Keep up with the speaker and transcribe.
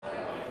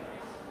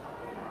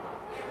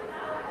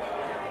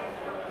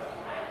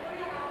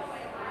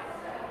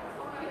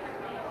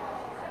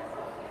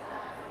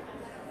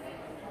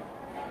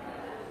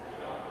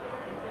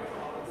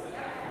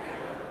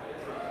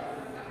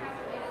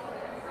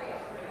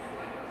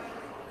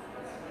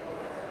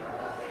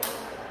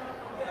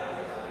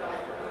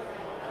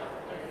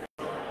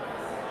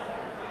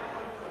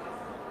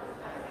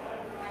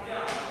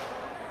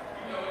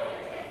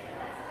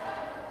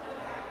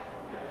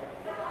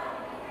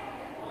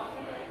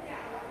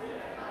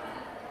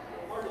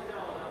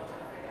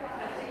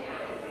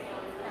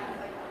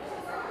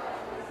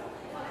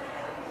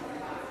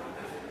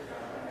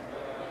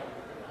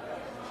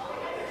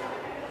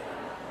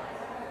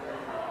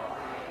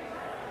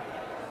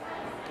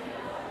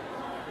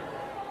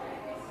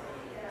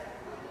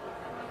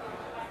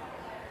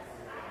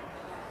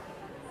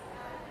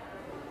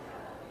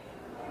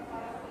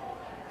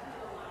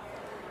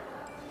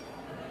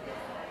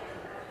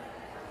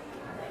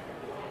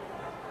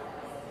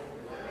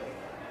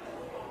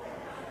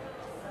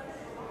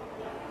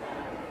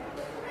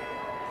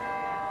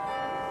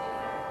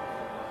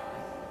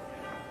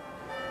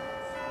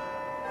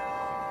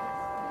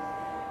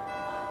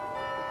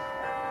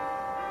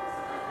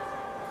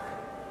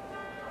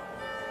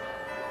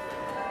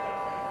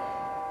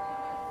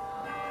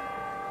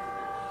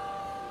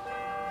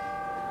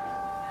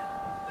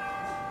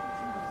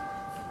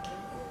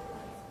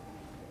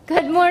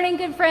Good morning,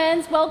 good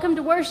friends. Welcome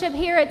to worship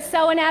here at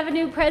Selwyn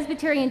Avenue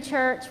Presbyterian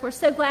Church. We're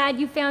so glad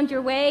you found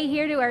your way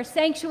here to our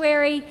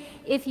sanctuary.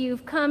 If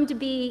you've come to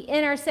be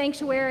in our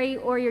sanctuary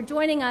or you're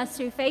joining us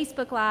through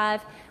Facebook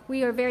Live,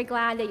 we are very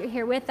glad that you're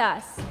here with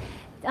us.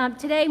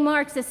 Today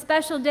marks a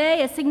special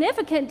day, a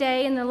significant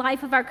day in the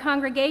life of our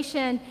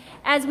congregation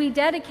as we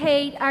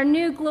dedicate our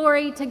New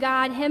Glory to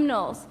God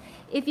hymnals.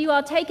 If you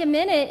all take a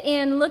minute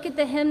and look at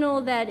the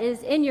hymnal that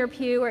is in your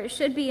pew, or it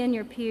should be in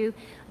your pew,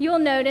 you'll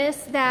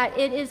notice that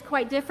it is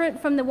quite different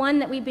from the one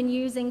that we've been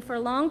using for a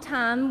long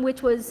time,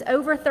 which was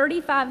over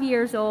 35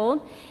 years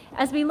old.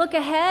 As we look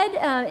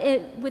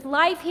ahead, with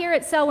life here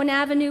at Selwyn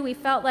Avenue, we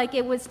felt like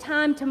it was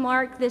time to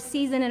mark this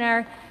season in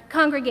our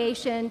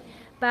congregation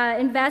by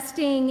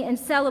investing and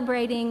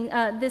celebrating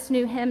this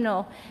new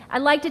hymnal.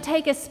 I'd like to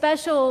take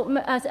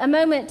a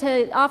moment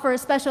to offer a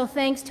special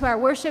thanks to our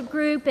worship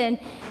group, and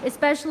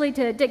especially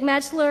to Dick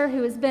Metzler,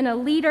 who has been a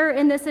leader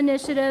in this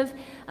initiative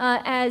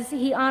as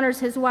he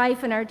honors his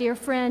wife and our dear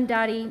friend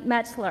Dottie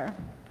Metzler.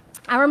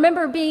 I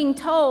remember being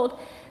told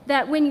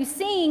that when you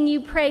sing,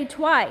 you pray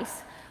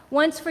twice,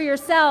 once for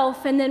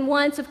yourself and then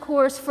once, of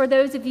course, for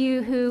those of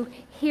you who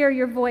hear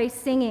your voice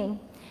singing.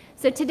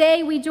 So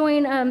today we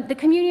join the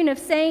communion of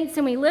saints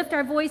and we lift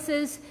our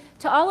voices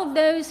to all of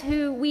those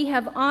who we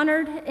have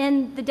honored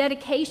in the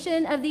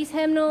dedication of these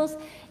hymnals.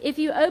 If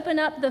you open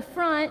up the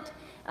front,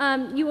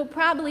 you will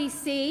probably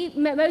see,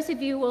 most of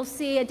you will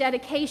see a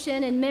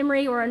dedication in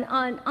memory or an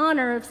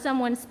honor of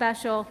someone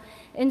special.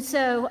 And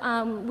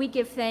so we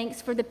give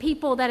thanks for the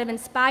people that have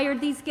inspired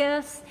these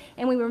gifts,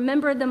 and we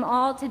remember them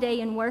all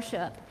today in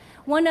worship.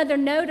 One other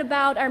note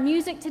about our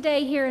music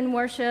today here in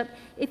worship,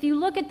 if you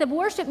look at the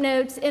worship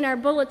notes in our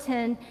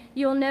bulletin,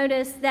 you'll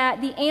notice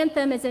that the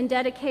anthem is in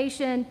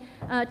dedication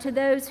to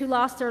those who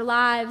lost their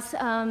lives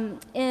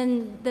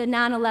in the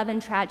 9/11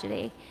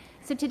 tragedy.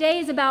 So today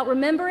is about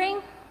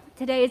remembering,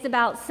 today is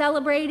about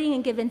celebrating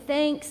and giving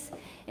thanks,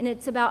 and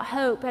it's about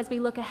hope as we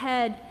look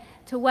ahead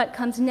to what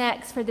comes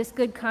next for this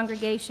good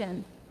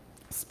congregation.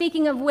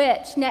 Speaking of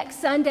which, next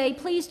Sunday,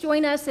 please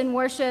join us in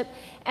worship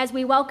as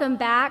we welcome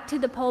back to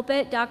the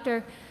pulpit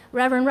Dr.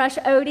 Reverend Rush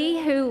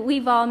Odie, who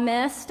we've all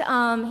missed.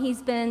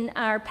 He's been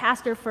our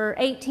pastor for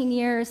 18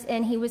 years,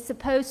 and he was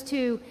supposed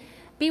to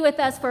be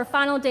with us for a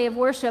final day of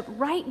worship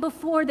right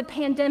before the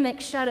pandemic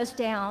shut us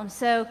down.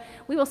 So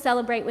we will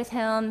celebrate with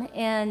him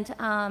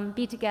and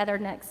be together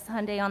next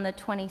Sunday on the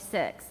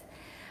 26th.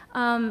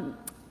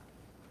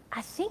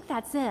 I think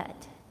that's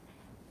it.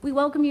 We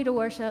welcome you to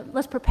worship.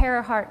 Let's prepare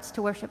our hearts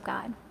to worship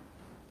God.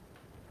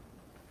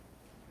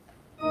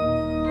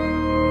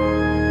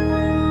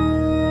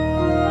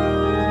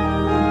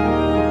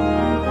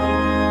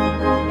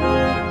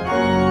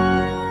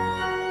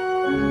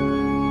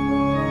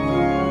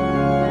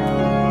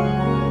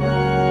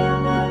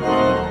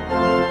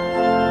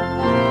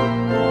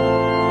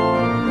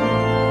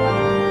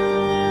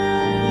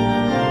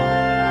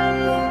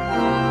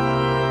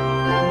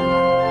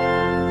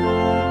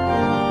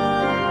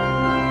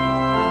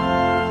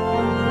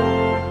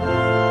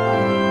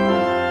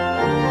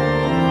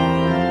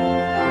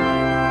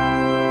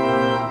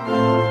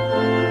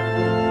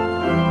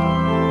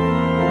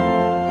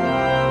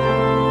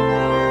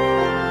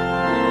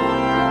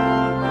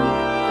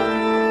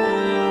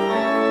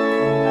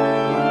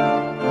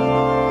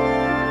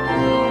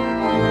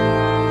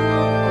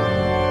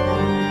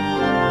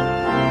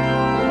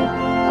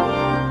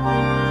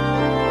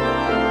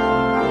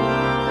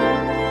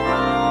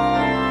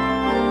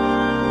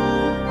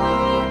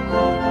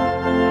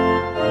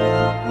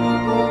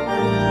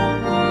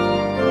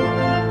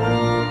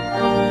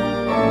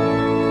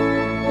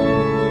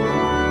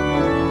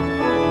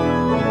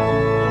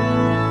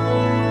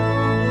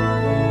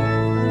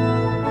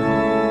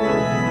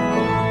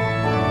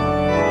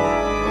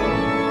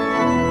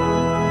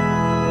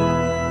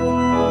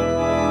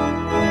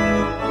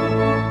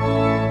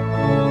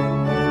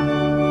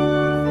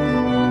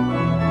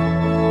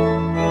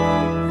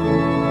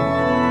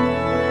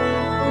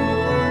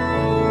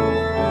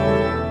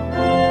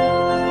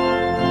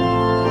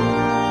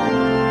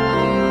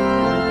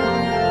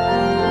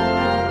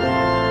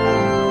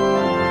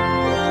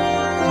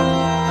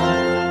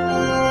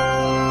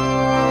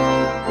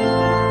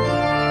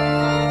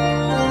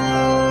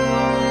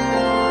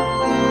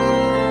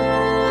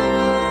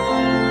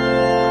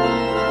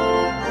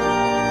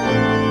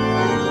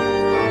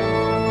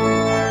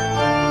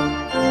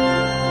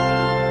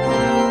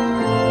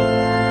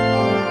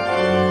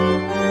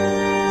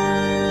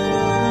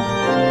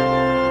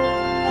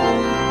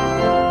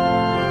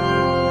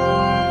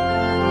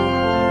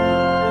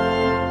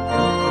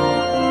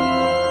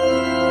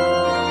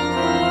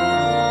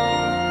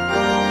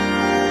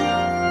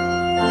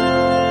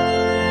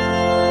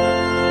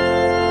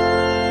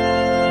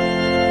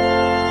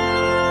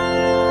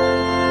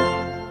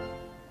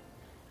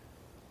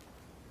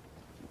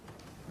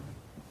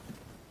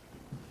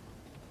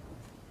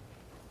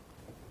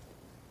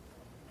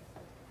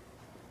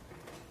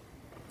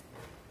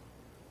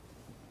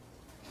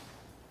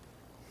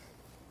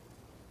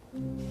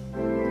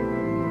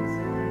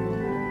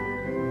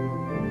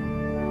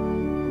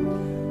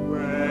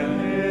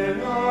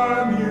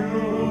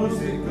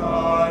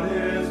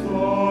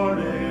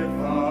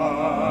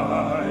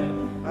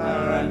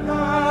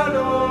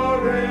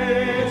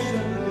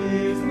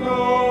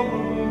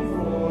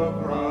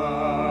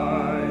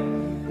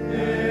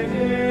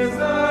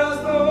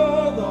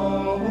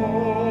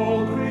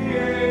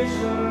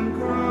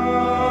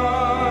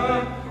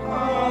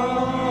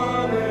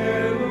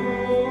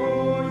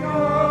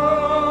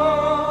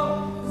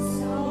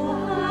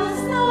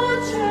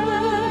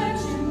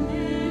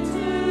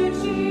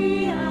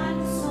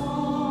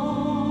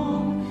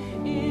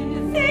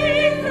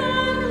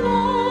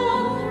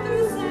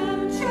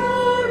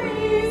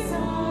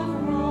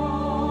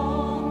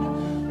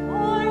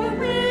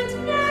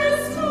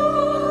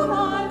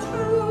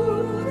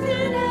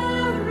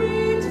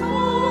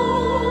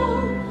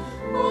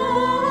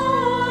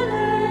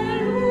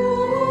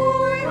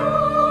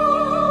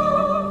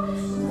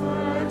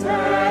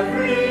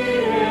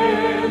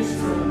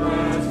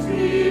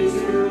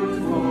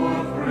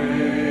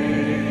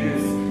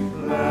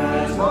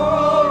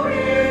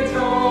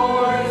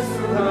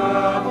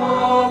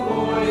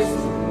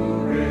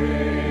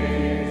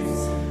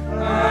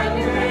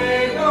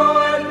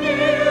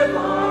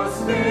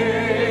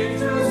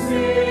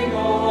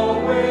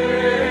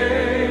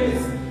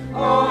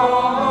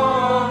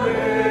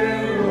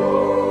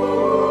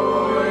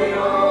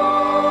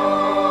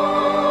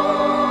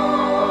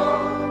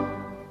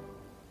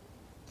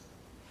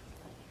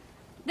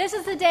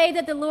 day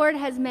that the Lord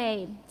has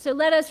made, so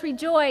let us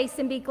rejoice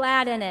and be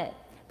glad in it.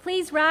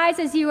 Please rise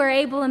as you are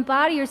able,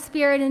 embody your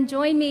spirit, and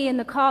join me in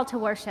the call to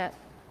worship.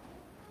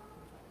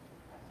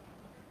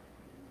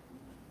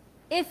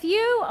 If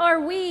you are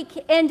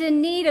weak and in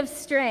need of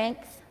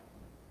strength,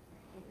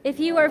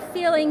 if you are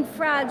feeling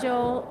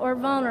fragile or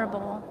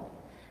vulnerable,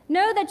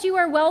 know that you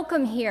are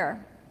welcome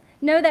here.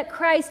 Know that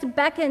Christ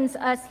beckons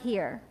us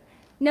here.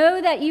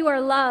 Know that you are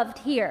loved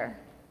here.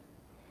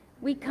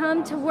 We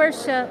come to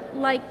worship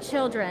like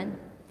children,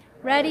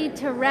 ready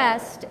to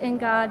rest in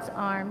God's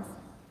arms.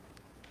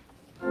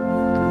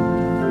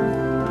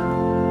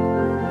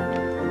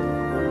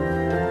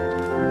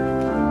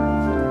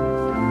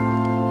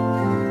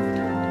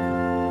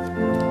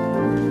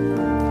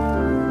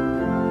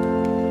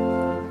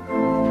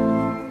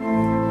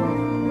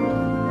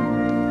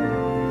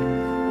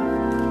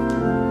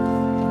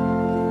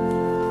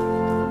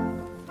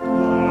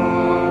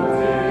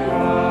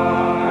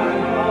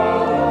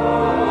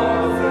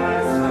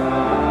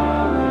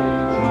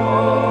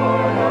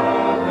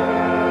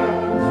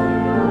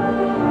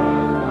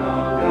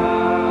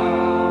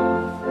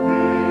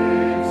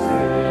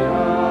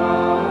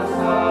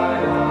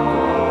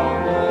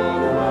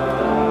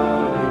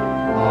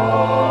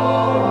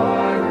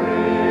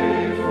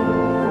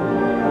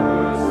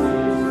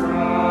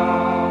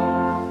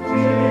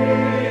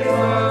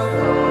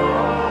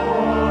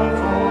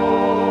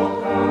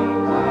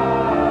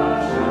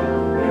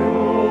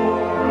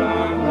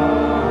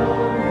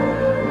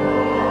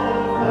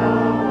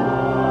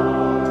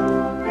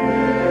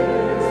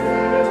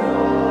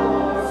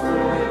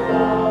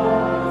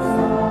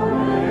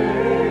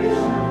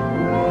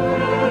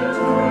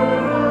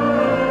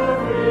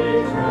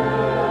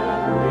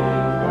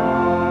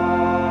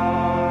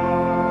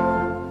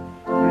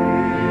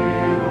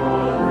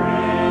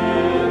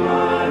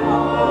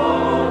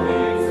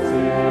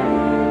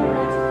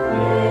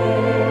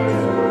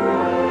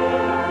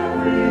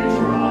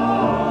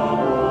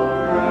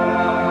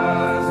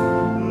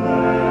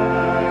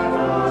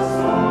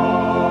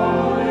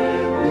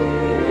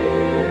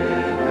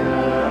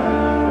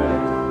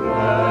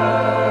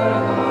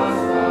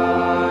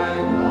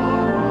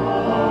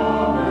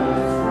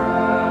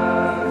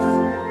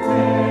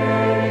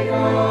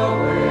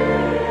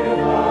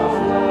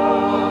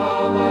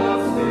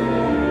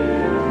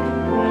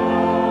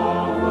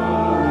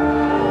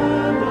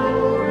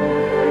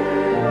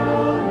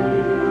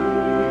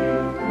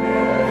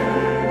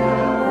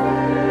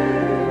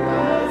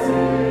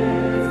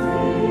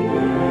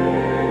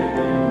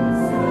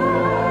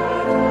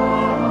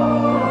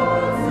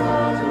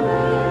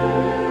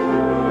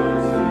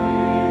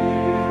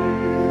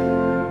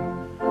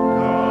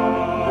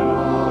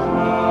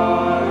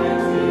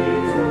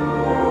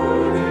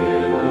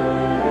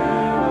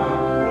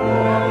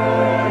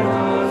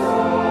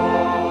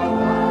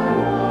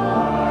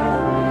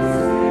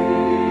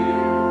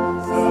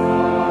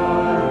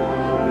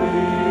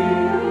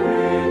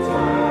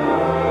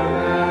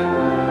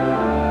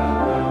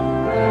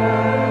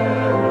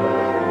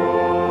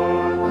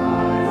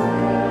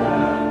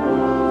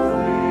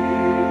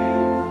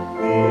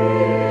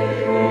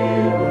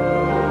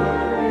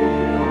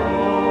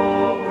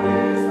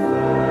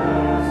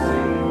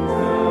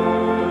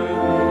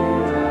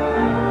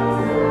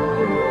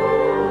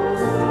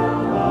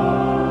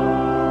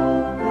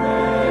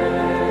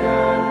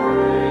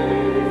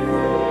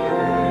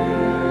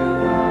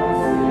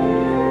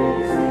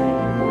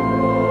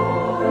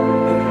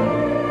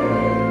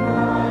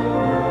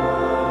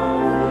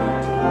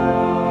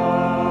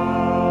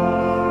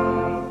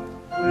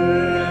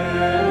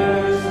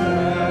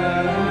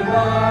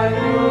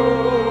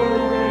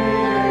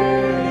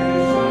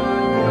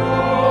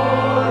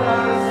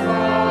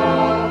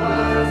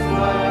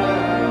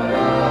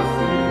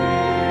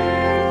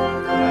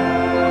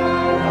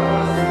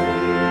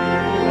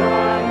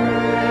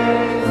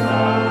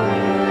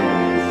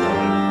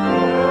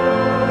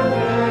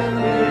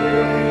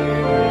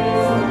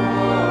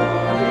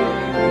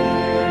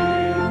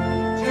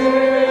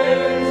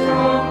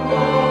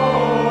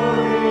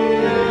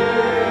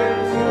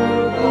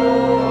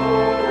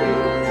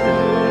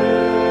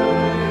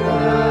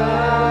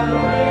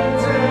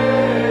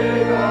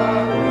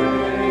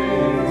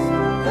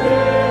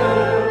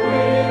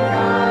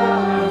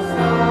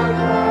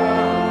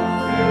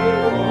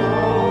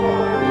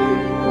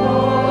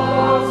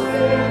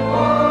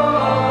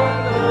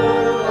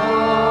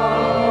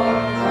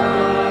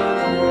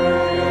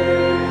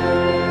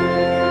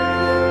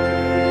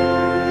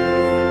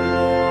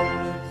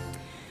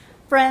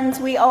 Friends,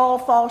 we all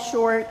fall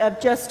short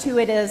of just who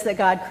it is that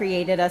God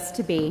created us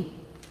to be.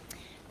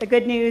 The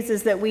good news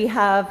is that we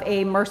have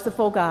a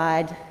merciful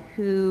God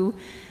who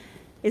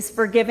is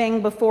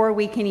forgiving before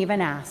we can even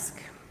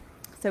ask.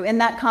 So in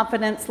that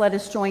confidence, let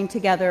us join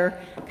together,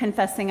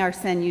 confessing our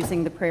sin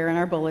using the prayer in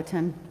our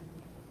bulletin.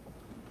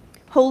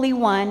 Holy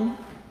One,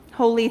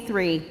 Holy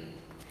Three,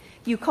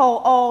 you call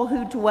all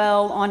who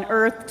dwell on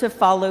earth to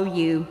follow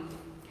you,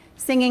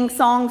 singing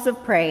songs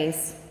of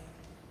praise.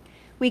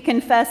 We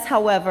confess,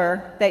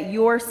 however, that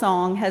your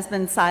song has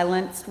been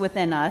silenced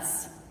within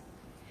us.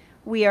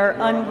 We are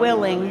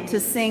unwilling to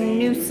sing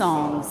new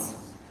songs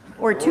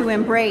or to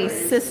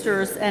embrace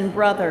sisters and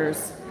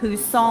brothers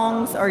whose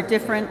songs are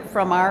different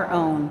from our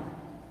own.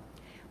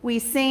 We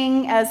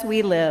sing as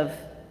we live,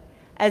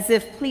 as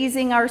if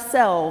pleasing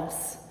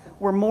ourselves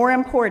were more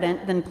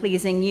important than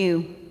pleasing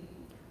you.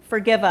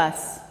 Forgive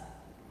us.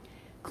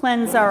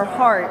 Cleanse our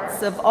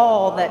hearts of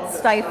all that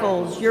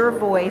stifles your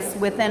voice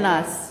within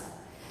us.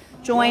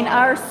 Join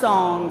our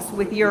songs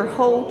with your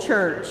whole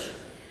church,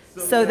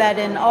 so that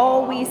in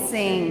all we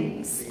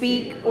sing,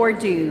 speak, or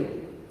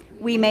do,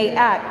 we may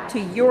act to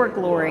your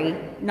glory,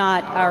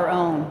 not our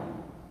own.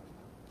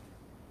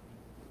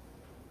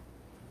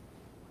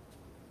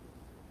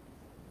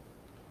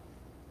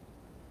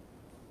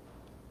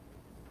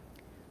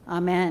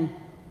 Amen.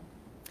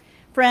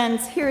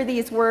 Friends, hear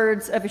these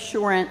words of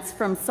assurance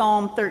from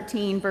Psalm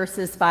 13,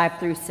 verses 5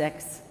 through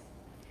 6.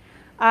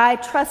 I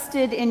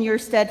trusted in your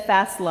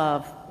steadfast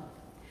love.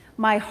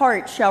 My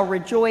heart shall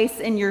rejoice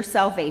in your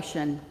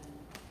salvation.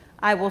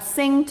 I will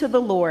sing to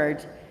the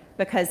Lord,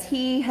 because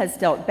he has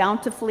dealt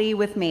bountifully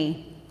with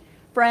me.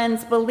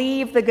 Friends,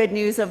 believe the good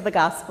news of the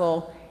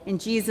gospel. In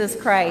Jesus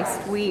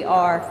Christ, we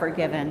are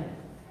forgiven.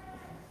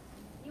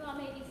 You all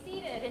may be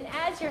seated, and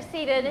as you're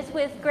seated, it's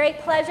with great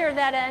pleasure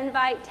that I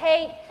invite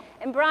Tate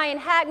and Brian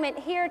Hackman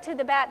here to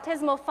the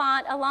baptismal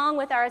font, along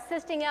with our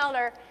assisting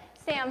elder,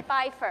 Sam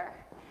Pfeiffer.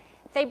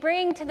 They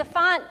bring to the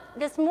font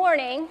this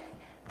morning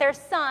their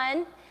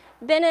son,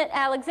 Bennett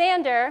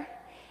Alexander,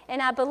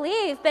 and I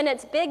believe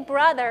Bennett's big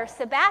brother,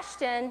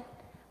 Sebastian,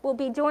 will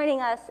be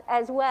joining us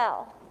as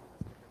well.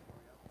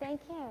 Thank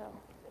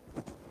you.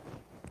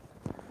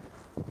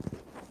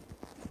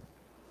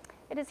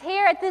 It is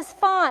here at this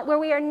font where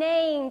we are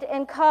named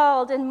and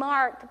called and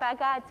marked by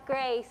God's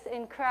grace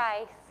in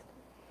Christ.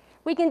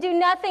 We can do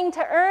nothing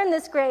to earn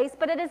this grace,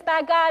 but it is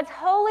by God's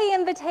holy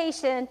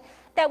invitation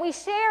that we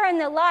share in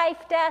the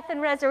life, death,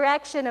 and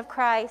resurrection of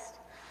Christ.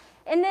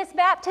 In this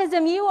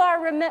baptism, you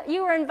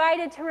are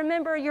invited to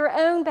remember your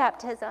own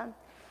baptism,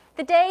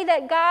 the day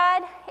that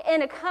God,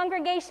 in a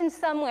congregation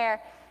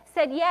somewhere,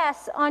 said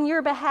yes on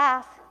your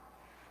behalf.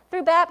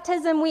 Through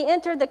baptism, we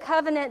enter the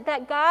covenant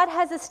that God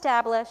has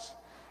established,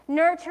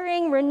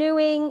 nurturing,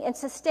 renewing, and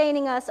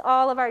sustaining us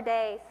all of our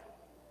days.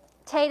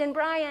 Tate and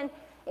Brian,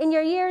 in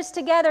your years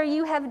together,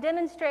 you have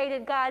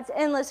demonstrated God's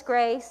endless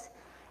grace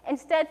and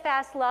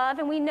steadfast love,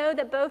 and we know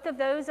that both of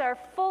those are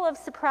full of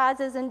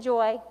surprises and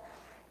joy.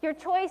 Your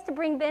choice to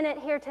bring Bennett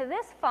here to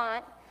this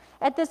font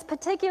at this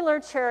particular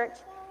church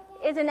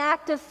is an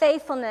act of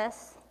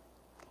faithfulness,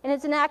 and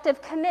it's an act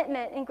of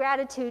commitment and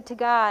gratitude to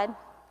God.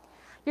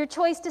 Your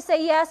choice to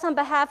say yes on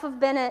behalf of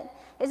Bennett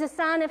is a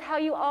sign of how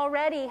you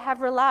already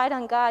have relied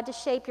on God to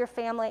shape your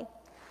family.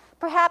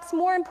 Perhaps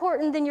more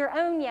important than your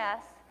own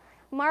yes,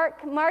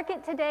 mark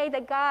it today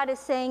that God is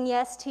saying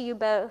yes to you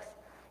both,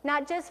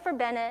 not just for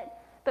Bennett,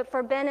 but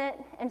for Bennett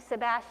and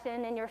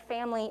Sebastian and your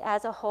family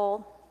as a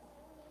whole.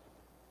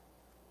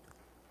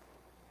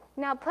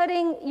 Now,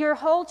 putting your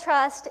whole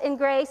trust in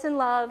grace and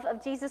love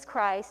of Jesus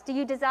Christ, do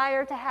you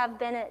desire to have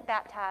Bennett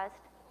baptized?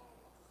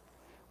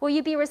 Will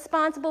you be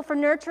responsible for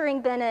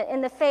nurturing Bennett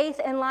in the faith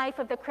and life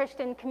of the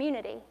Christian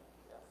community?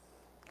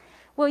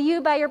 Will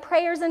you, by your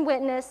prayers and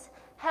witness,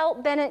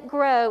 help Bennett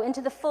grow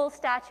into the full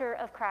stature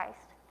of Christ?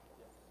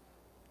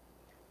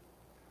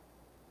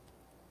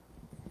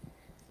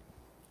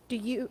 Do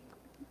you,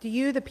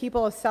 the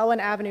people of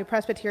Selwyn Avenue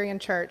Presbyterian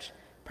Church,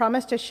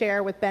 promise to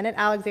share with Bennett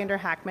Alexander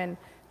Hackman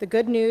the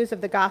good news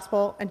of the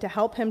gospel and to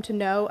help him to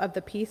know of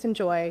the peace and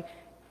joy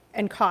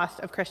and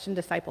cost of Christian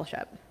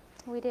discipleship?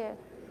 We do.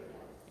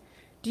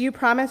 Do you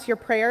promise your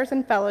prayers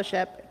and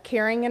fellowship,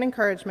 caring and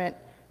encouragement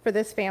for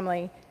this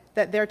family,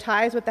 that their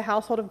ties with the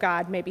household of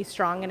God may be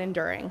strong and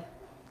enduring?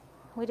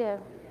 We do.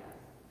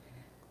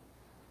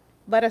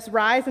 Let us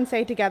rise and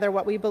say together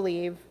what we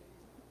believe,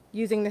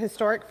 using the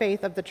historic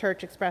faith of the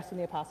church expressed in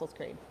the Apostles'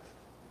 Creed.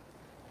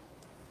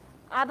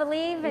 I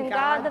believe in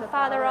God the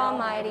Father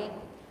Almighty,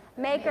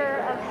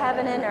 maker of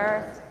heaven and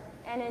earth,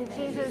 and in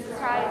Jesus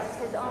Christ,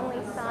 his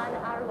only Son,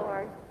 our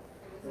Lord,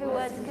 who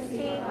was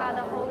conceived by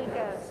the Holy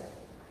Ghost,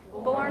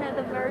 born of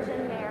the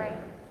Virgin Mary,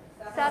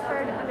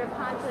 suffered under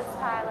Pontius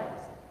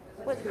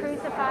Pilate, was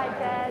crucified,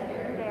 dead,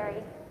 and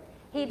buried.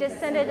 He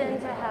descended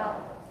into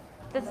hell.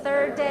 The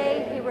third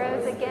day he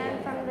rose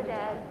again from the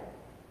dead.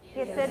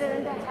 He ascended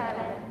into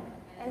heaven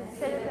and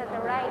sitteth at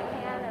the right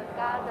hand of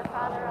God the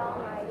Father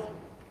Almighty.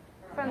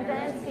 From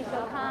thence he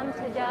shall come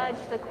to judge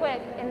the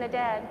quick and the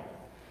dead.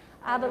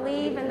 I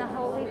believe in the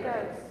Holy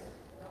Ghost,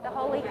 the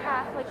Holy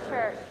Catholic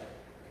Church,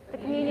 the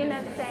communion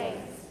of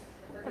saints,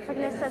 the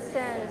forgiveness of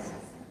sins,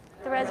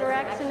 the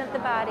resurrection of the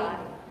body,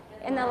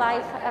 and the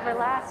life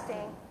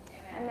everlasting.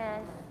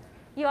 Amen.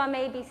 You all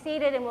may be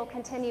seated, and we'll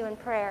continue in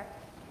prayer.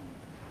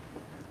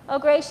 Oh,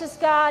 gracious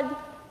God,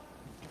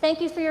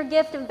 thank you for your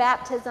gift of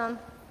baptism.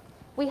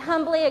 We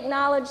humbly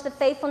acknowledge the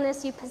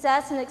faithfulness you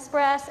possess and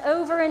express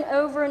over and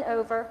over and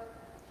over.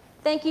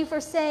 Thank you for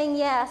saying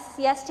yes,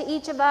 yes to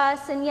each of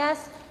us, and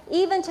yes,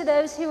 even to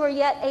those who are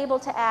yet able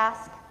to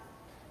ask.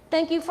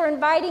 Thank you for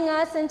inviting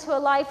us into a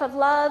life of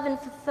love and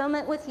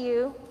fulfillment with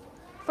you.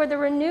 for the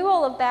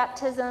renewal of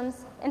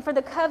baptisms, and for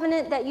the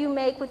covenant that you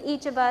make with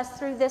each of us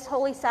through this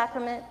holy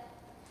sacrament.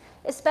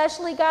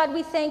 Especially, God,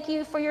 we thank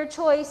you for your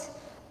choice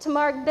to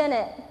mark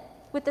Bennett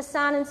with the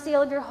sign and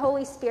seal of your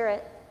Holy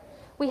Spirit.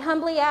 We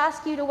humbly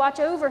ask you to watch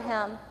over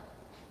him.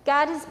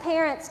 Guide his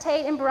parents,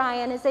 Tate and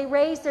Brian, as they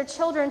raise their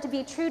children to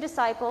be true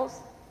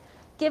disciples.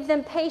 Give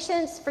them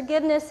patience,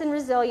 forgiveness, and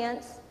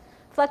resilience,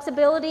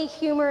 flexibility,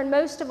 humor, and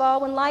most of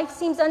all, when life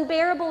seems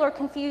unbearable or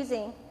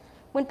confusing,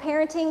 when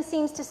parenting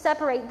seems to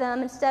separate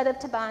them instead of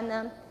to bind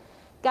them.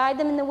 Guide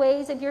them in the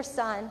ways of your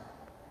Son.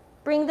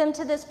 Bring them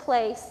to this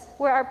place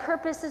where our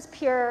purpose is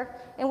pure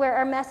and where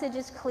our message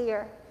is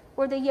clear,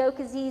 where the yoke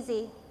is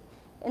easy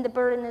and the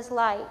burden is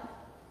light.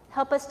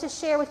 Help us to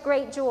share with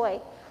great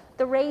joy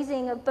the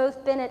raising of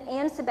both Bennett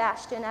and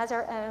Sebastian as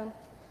our own.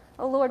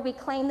 Oh Lord, we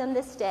claim them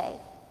this day.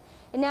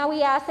 And now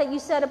we ask that you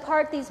set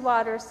apart these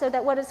waters so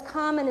that what is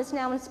common is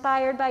now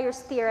inspired by your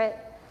Spirit,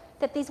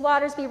 that these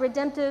waters be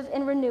redemptive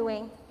and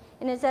renewing.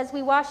 And as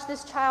we wash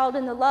this child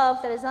in the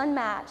love that is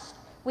unmatched,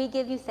 we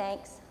give you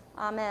thanks.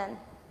 Amen.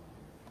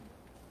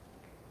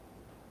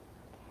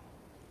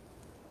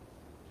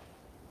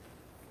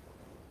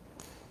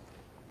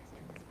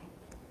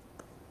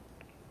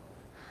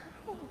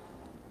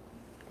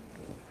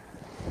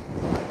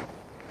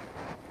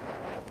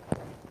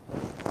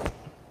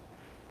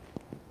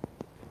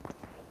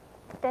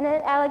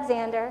 Bennett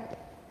Alexander.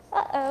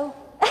 Uh-oh.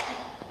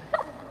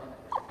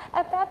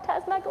 I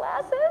baptized my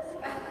glasses.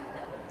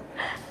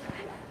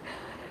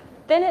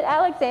 Bennett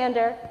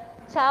Alexander,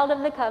 child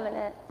of the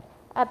covenant,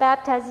 I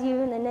baptize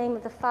you in the name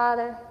of the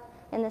Father,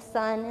 and the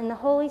Son, and the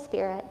Holy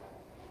Spirit,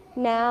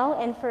 now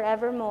and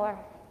forevermore.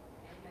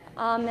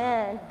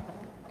 Amen.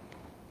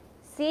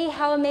 See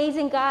how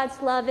amazing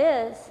God's love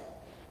is,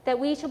 that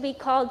we shall be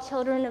called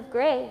children of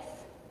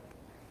grace.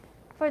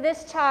 For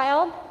this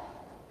child,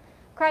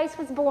 Christ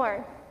was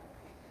born.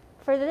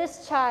 For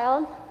this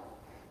child,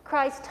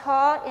 Christ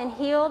taught and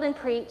healed and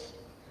preached.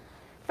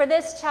 For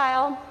this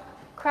child,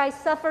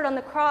 Christ suffered on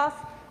the cross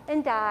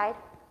and died.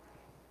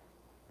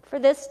 For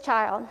this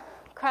child,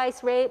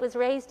 Christ was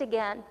raised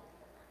again.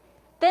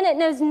 Bennett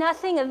knows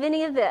nothing of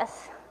any of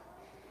this.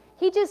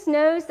 He just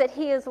knows that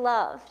he is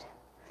loved.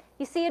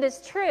 You see, it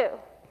is true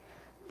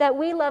that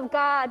we love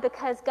God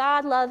because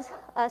God loves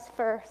us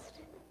first.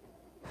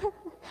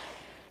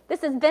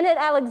 This is Bennett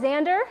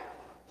Alexander.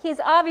 He's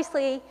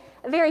obviously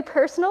a very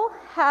personal,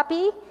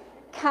 happy,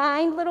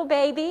 kind little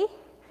baby.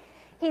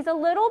 He's a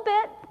little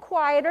bit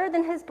quieter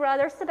than his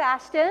brother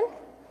Sebastian,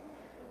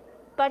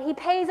 but he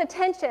pays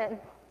attention.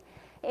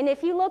 And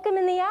if you look him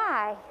in the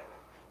eye,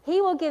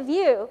 he will give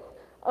you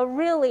a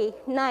really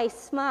nice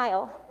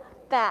smile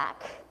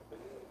back.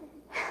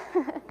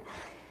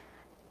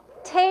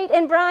 Tate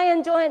and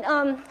Brian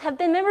have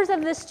been members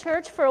of this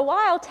church for a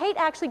while. Tate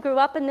actually grew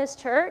up in this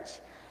church.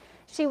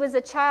 She was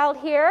a child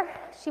here.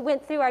 She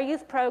went through our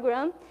youth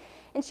program,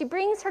 and she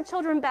brings her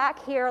children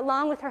back here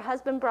along with her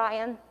husband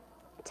Brian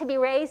to be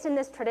raised in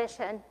this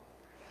tradition.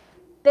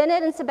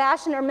 Bennett and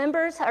Sebastian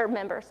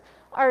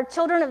are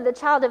children of the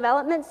Child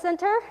Development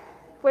Center,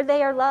 where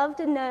they are loved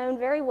and known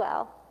very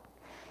well.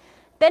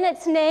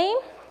 Bennett's name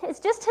is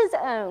just his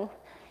own.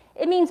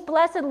 It means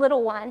blessed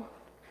little one.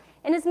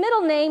 And his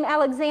middle name,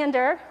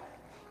 Alexander,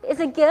 is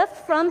a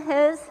gift from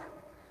his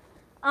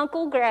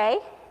Uncle Gray.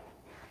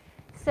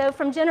 So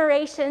from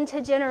generation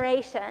to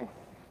generation,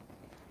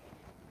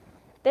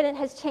 Bennett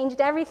has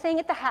changed everything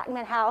at the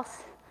Hackman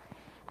house.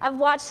 I've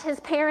watched his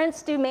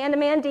parents do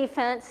man-to-man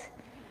defense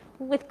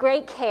with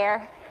great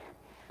care.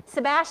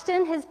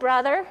 Sebastian, his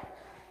brother,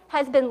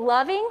 has been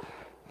loving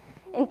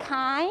and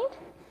kind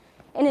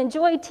and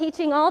enjoyed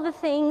teaching all the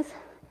things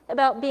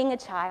about being a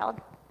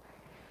child.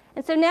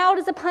 And so now it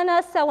is upon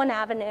us, Selwyn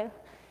Avenue,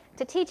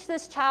 to teach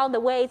this child the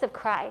ways of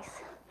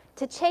Christ,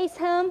 to chase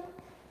him,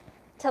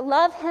 to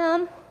love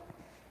him,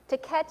 to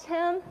catch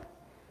him,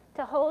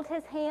 to hold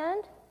his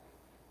hand,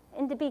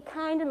 and to be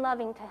kind and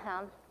loving to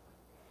him.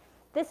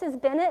 This is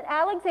Bennett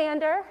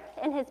Alexander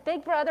and his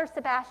big brother,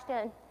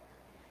 Sebastian.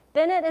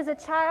 Bennett is a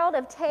child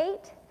of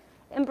Tate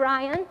and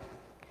Brian,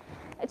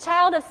 a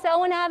child of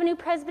Selwyn Avenue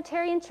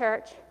Presbyterian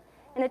Church,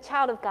 and a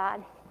child of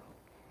God.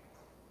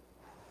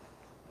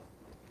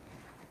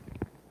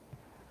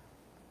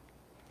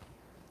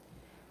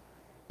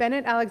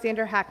 Bennett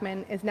Alexander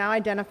Hackman is now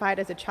identified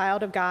as a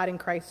child of God in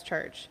Christ's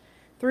church.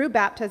 Through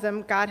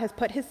baptism, God has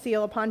put his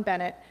seal upon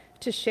Bennett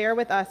to share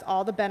with us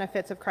all the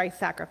benefits of Christ's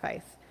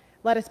sacrifice.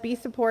 Let us be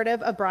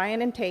supportive of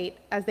Brian and Tate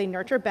as they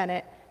nurture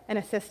Bennett and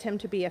assist him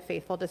to be a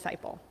faithful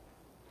disciple.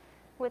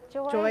 With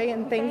joy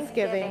and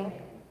thanksgiving,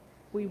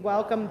 we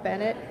welcome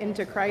Bennett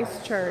into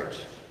Christ's church,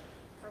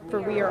 for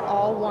we are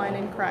all one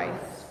in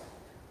Christ.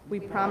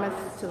 We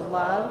promise to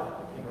love,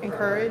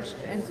 encourage,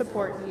 and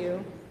support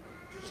you,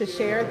 to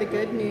share the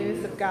good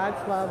news of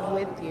God's love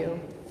with you,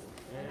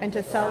 and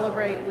to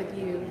celebrate with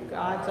you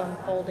God's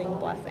unfolding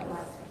blessings.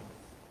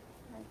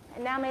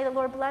 And now may the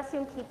Lord bless you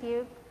and keep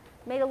you.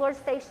 May the Lord's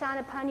face shine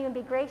upon you and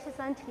be gracious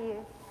unto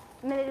you.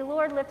 And may the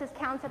Lord lift his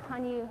countenance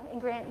upon you and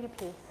grant you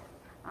peace.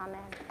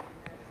 Amen.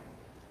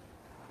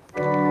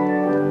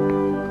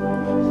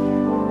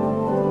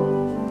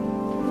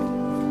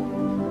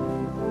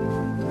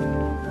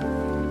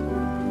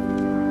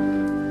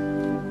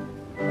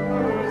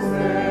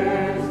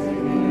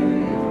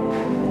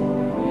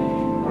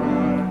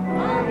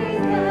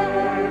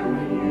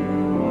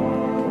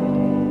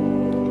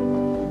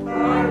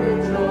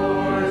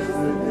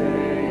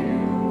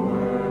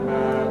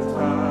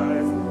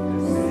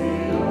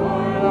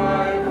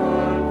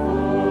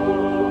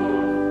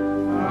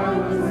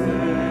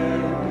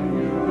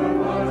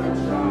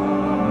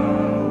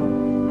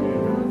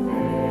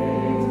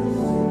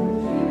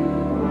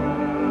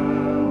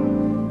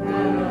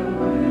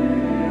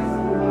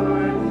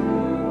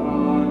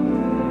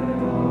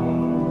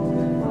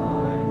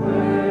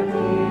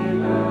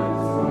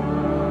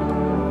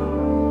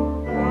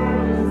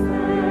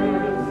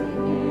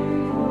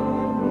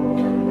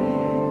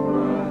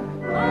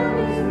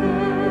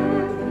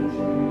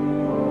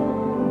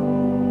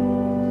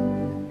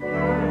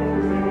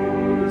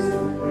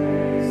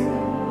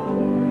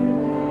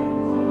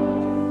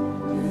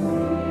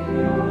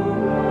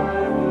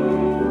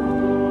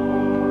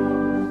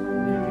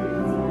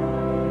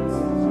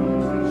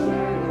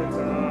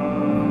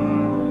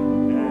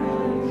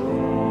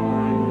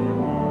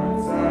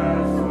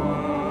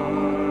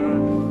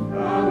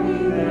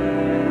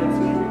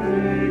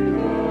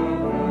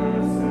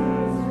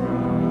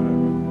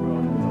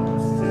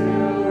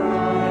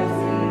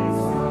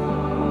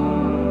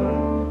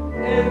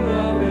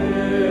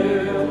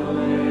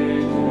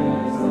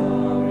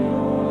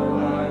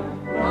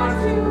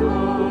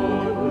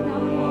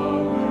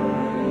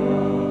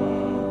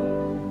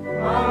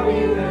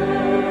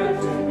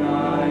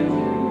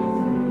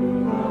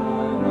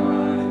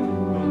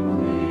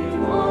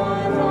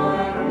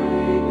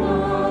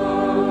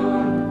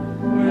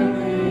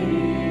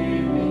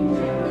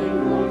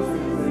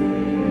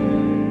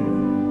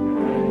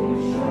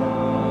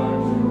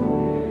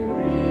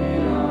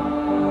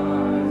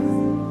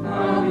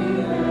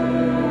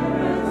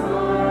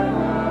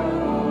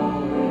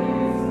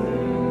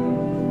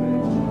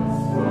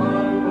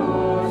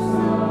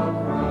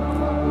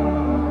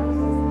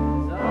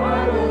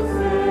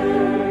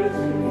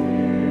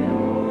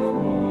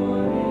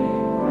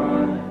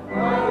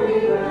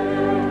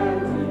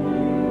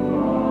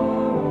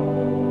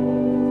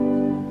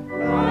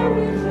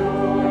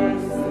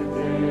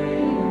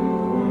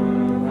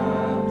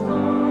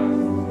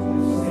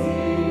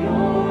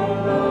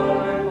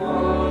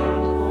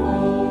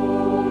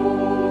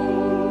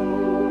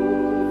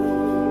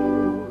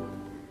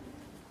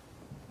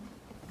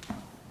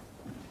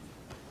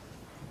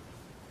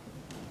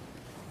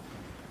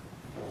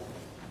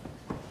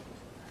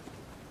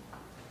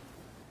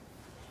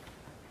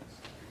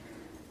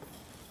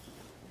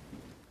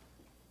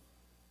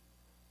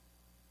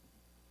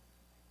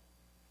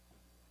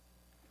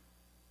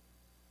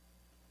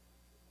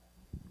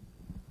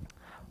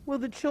 Will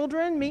the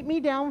children meet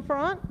me down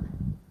front?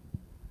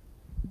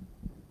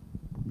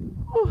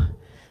 Whew.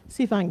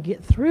 See if I can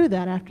get through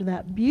that after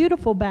that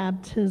beautiful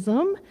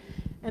baptism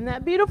and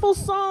that beautiful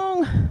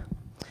song.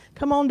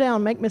 Come on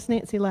down, make Miss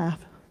Nancy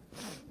laugh.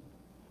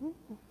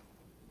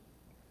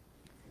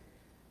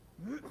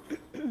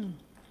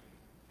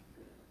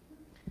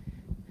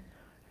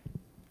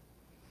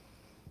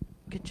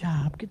 Good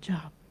job, good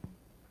job.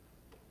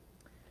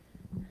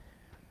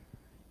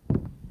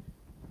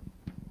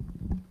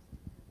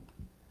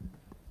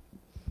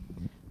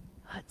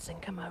 Hudson,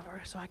 come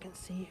over so I can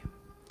see you.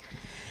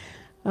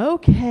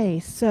 Okay,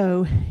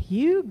 so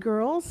you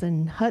girls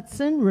and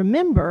Hudson,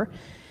 remember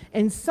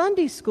in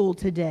Sunday school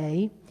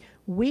today,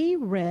 we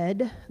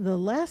read the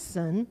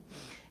lesson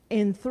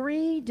in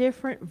 3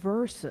 different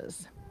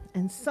verses.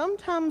 And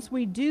sometimes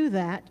we do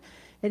that.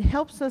 It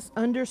helps us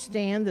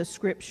understand the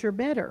scripture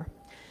better.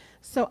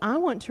 So I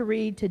want to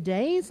read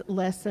today's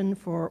lesson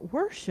for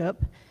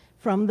worship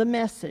from the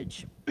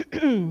Message.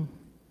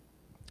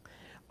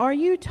 Are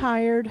you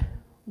tired,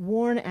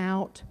 worn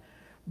out,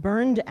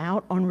 burned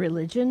out on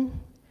religion?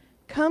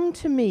 Come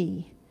to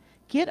me.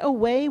 Get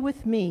away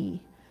with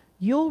me.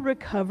 You'll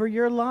recover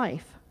your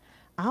life.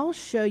 I'll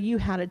show you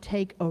how to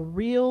take a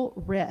real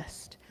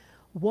rest.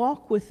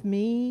 Walk with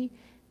me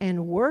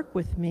and work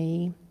with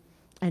me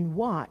and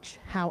watch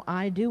how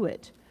I do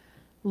it.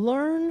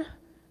 Learn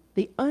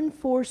the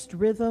unforced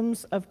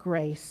rhythms of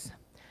grace.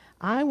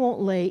 I won't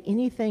lay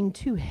anything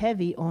too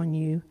heavy on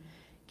you.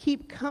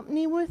 Keep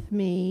company with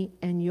me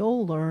and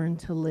you'll learn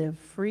to live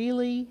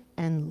freely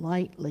and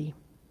lightly.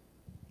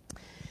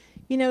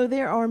 You know,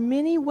 there are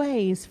many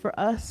ways for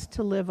us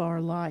to live our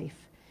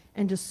life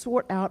and to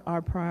sort out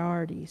our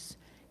priorities.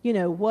 You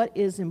know, what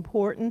is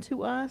important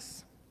to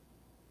us?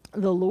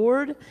 The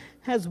Lord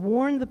has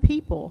warned the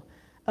people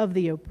of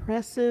the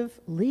oppressive,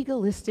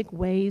 legalistic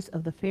ways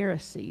of the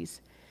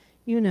Pharisees.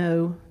 You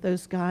know,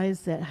 those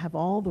guys that have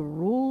all the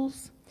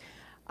rules.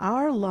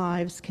 Our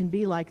lives can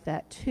be like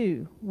that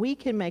too. We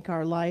can make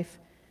our life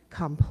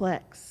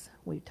complex.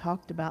 We've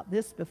talked about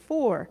this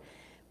before.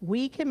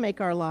 We can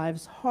make our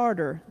lives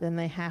harder than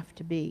they have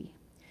to be.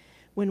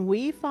 When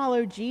we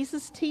follow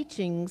Jesus'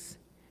 teachings,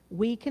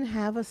 we can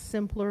have a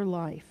simpler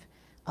life,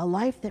 a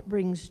life that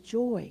brings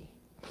joy.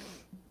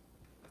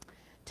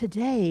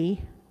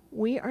 Today,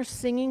 we are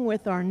singing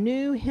with our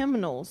new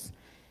hymnals.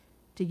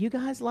 Do you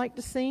guys like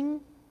to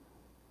sing?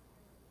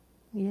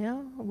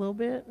 Yeah, a little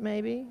bit,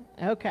 maybe?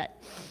 Okay.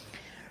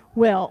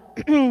 Well,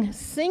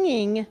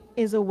 singing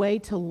is a way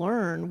to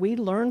learn. We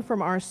learn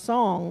from our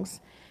songs,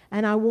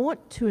 and I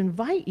want to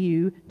invite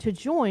you to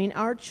join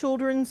our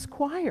children's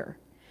choir.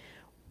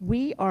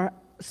 We are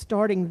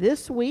starting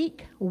this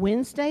week,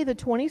 Wednesday the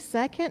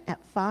 22nd at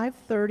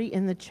 5:30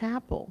 in the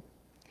chapel.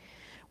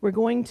 We're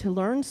going to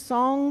learn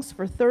songs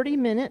for 30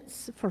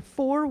 minutes for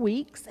 4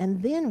 weeks,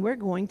 and then we're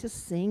going to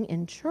sing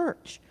in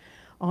church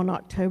on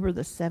October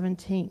the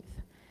 17th.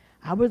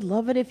 I would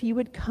love it if you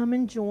would come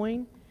and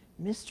join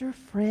Mr.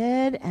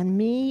 Fred and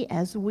me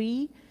as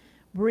we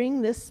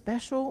bring this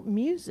special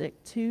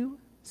music to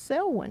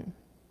Selwyn.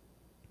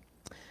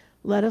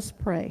 Let us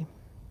pray.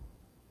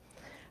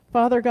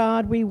 Father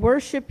God, we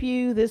worship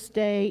you this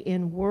day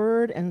in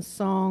word and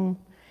song,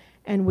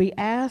 and we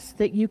ask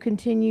that you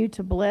continue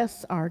to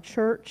bless our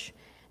church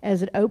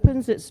as it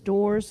opens its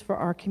doors for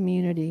our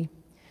community.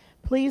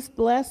 Please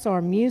bless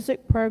our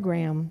music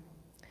program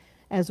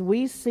as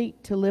we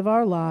seek to live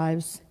our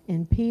lives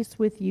in peace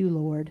with you,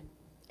 Lord.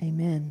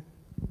 Amen.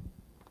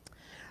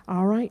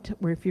 All right,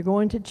 if you're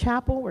going to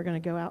chapel, we're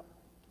going to go out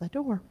the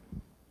door.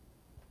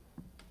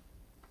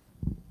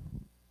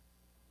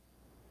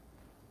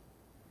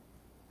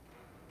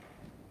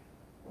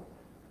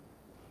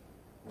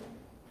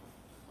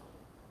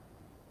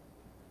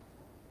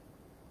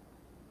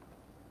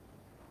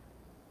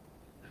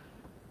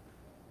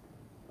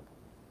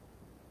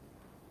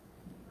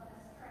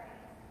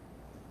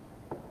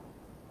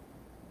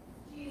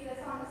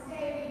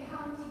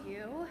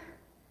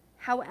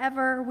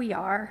 however we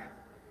are,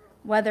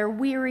 whether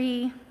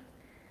weary,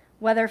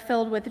 whether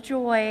filled with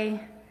joy,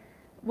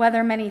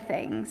 whether many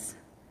things.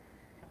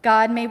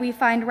 God, may we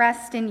find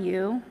rest in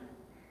you,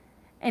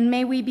 and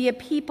may we be a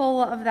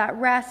people of that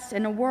rest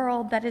in a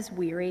world that is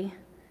weary.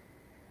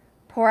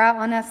 Pour out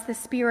on us the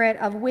spirit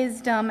of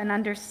wisdom and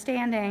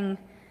understanding,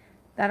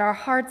 that our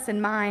hearts and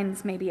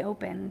minds may be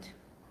opened.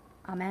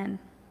 Amen.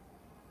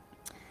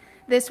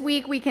 This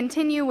week we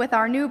continue with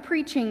our new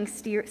preaching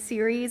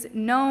series,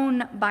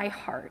 Known by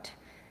Heart,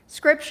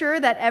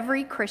 scripture that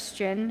every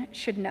Christian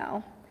should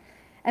know.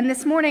 And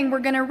this morning we're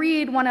going to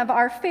read one of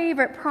our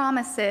favorite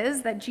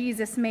promises that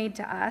Jesus made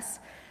to us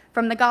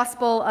from the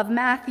Gospel of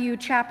Matthew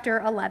chapter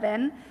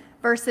 11,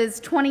 verses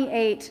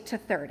 28 to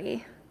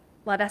 30.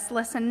 Let us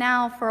listen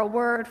now for a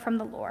word from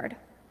the Lord.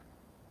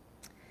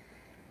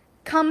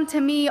 Come to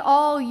me,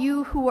 all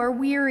you who are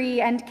weary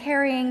and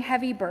carrying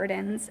heavy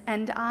burdens,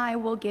 and I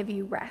will give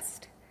you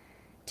rest.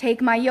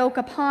 Take my yoke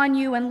upon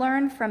you and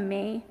learn from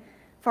me,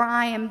 for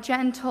I am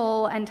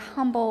gentle and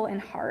humble in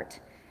heart,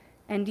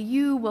 and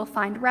you will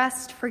find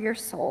rest for your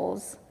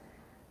souls.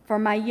 For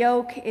my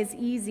yoke is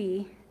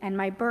easy and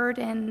my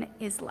burden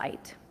is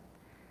light.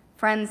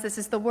 Friends, this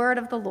is the word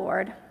of the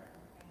Lord.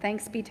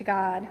 Thanks be to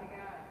God.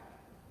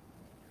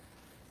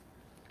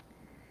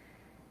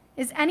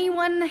 Is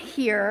anyone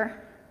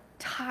here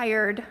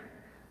tired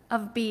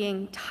of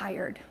being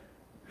tired?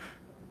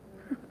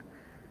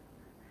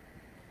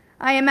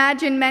 I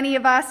imagine many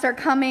of us are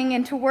coming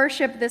into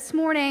worship this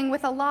morning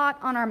with a lot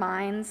on our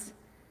minds,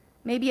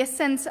 maybe a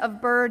sense of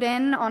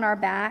burden on our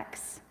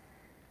backs,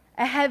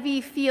 a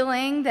heavy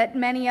feeling that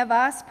many of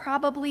us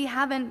probably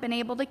haven't been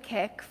able to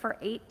kick for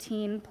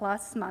 18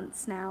 plus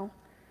months now.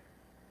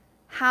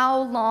 How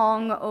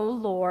long, O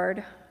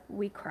Lord,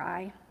 we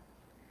cry.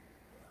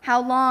 How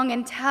long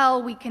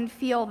until we can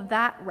feel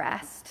that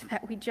rest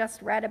that we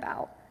just read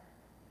about?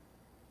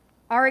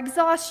 Our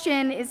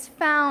exhaustion is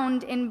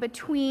found in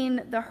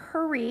between the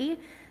hurry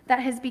that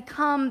has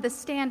become the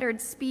standard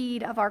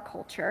speed of our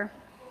culture.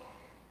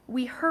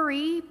 We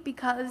hurry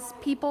because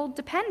people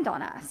depend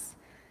on us.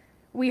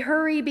 We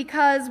hurry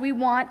because we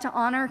want to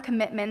honor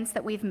commitments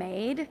that we've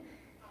made.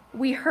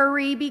 We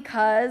hurry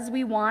because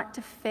we want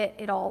to fit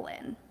it all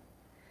in.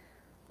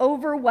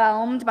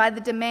 Overwhelmed by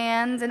the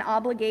demands and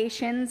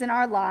obligations in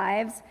our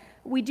lives,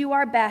 we do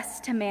our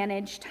best to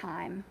manage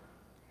time.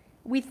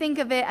 We think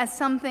of it as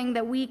something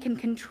that we can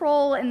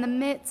control in the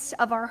midst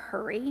of our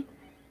hurry.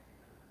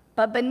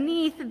 But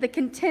beneath the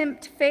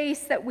contempt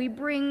face that we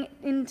bring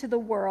into the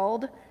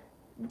world,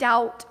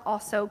 doubt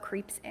also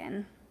creeps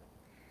in,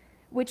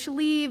 which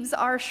leaves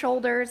our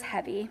shoulders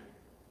heavy.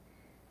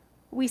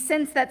 We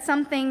sense that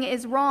something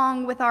is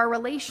wrong with our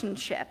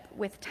relationship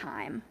with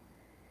time.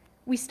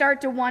 We start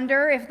to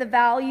wonder if the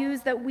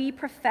values that we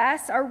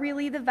profess are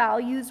really the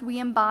values we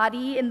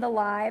embody in the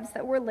lives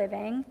that we're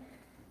living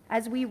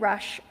as we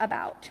rush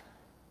about.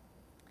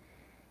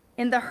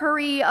 In the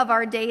hurry of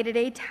our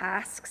day-to-day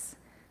tasks,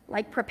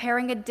 like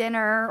preparing a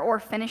dinner or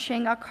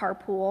finishing a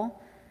carpool,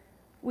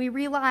 we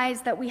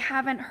realize that we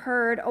haven't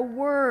heard a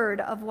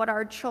word of what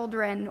our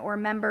children or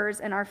members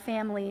in our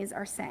families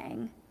are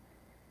saying.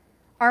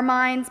 Our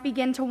minds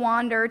begin to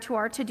wander to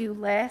our to-do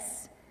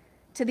lists,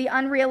 to the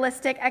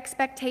unrealistic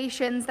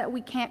expectations that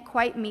we can't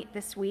quite meet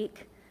this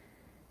week,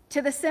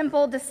 to the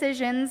simple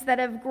decisions that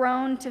have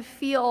grown to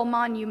feel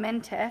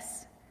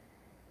monumentous.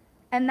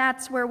 And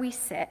that's where we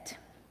sit.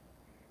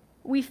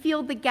 We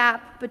feel the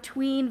gap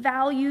between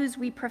values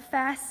we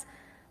profess,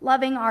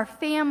 loving our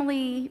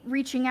family,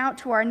 reaching out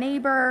to our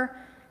neighbor,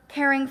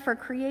 caring for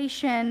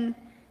creation,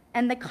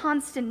 and the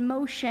constant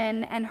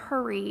motion and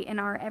hurry in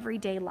our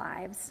everyday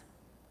lives.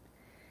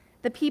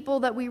 The people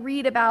that we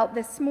read about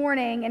this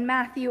morning in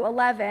Matthew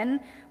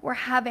 11 were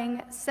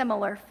having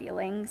similar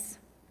feelings,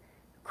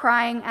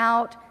 crying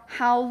out,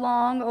 "How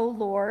long, O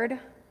Lord?"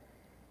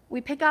 We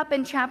pick up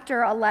in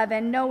chapter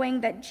 11 knowing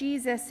that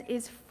Jesus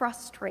is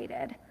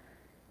frustrated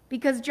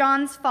because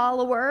John's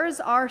followers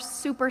are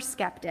super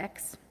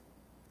skeptics.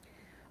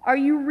 Are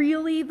you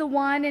really the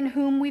one in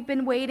whom we've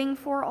been waiting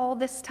for all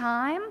this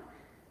time?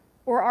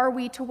 Or are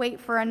we to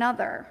wait for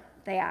another?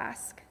 They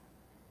ask.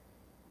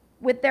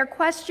 With their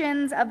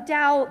questions of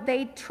doubt,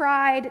 they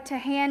tried to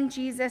hand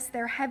Jesus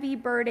their heavy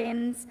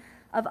burdens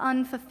of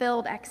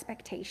unfulfilled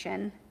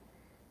expectation.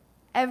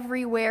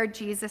 Everywhere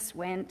Jesus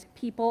went,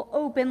 people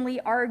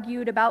openly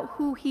argued about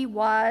who he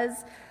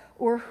was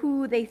or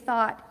who they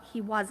thought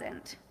he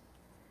wasn't.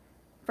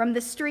 From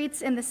the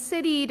streets in the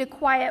city to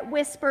quiet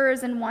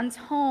whispers in one's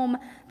home,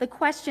 the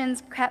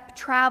questions kept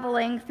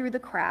traveling through the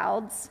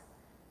crowds.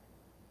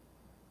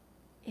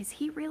 Is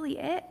he really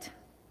it?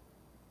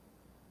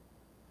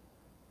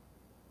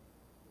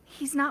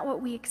 He's not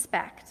what we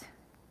expect.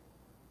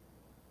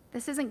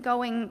 This isn't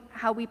going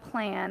how we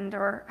planned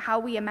or how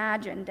we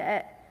imagined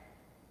it.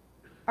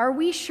 Are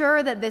we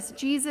sure that this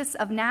Jesus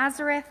of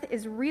Nazareth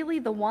is really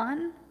the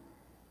one?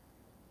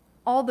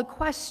 All the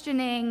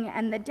questioning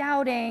and the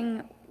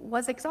doubting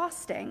was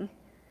exhausting.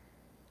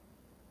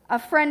 A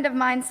friend of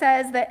mine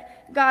says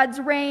that God's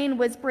reign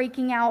was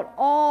breaking out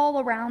all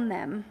around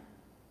them,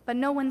 but but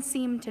no one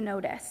seemed to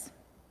notice.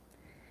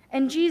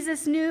 And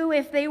Jesus knew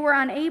if they were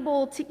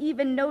unable to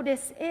even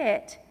notice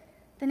it,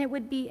 then it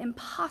would be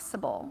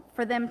impossible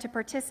for them to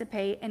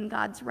participate in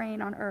God's reign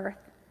on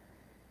earth.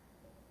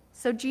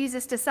 So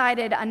Jesus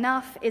decided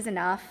enough is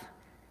enough,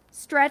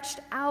 stretched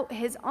out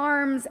his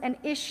arms and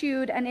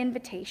issued an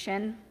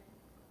invitation.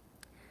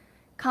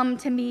 "Come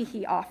to me,"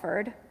 he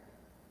offered.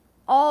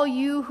 "All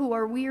you who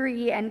are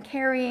weary and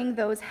carrying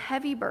those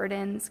heavy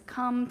burdens,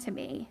 come to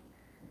me.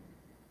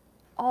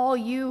 All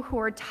you who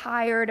are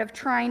tired of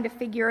trying to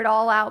figure it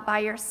all out by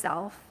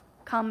yourself,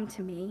 come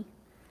to me.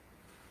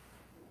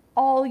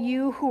 All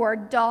you who are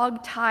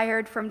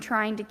dog-tired from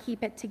trying to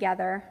keep it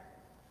together,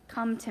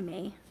 come to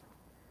me.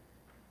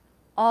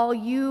 All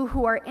you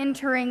who are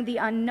entering the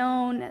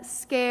unknown,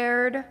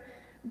 scared,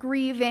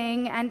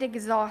 grieving, and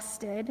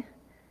exhausted,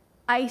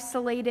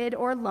 isolated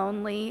or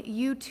lonely,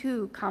 you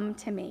too come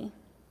to me.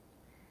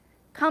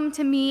 Come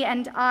to me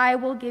and I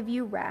will give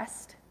you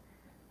rest,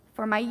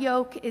 for my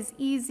yoke is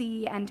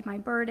easy and my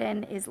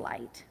burden is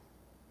light."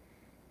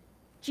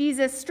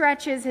 Jesus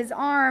stretches his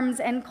arms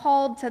and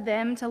called to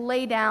them to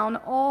lay down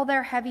all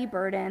their heavy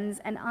burdens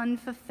and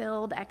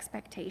unfulfilled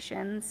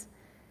expectations.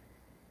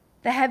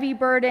 The heavy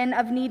burden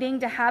of needing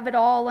to have it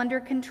all under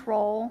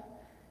control,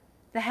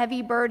 the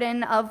heavy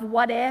burden of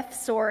what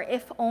ifs or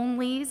if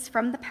onlys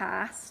from the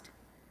past.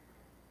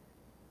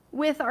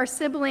 With our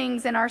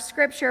siblings and our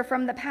scripture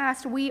from the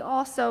past, we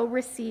also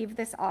receive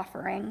this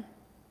offering.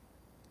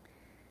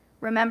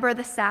 "Remember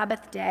the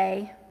Sabbath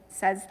day,"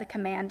 says the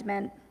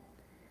commandment.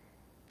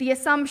 The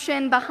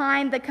assumption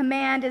behind the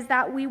command is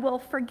that we will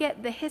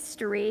forget the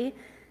history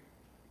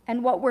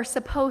and what we're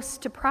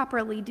supposed to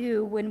properly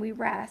do when we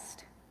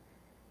rest.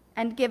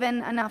 And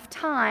given enough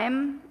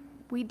time,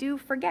 we do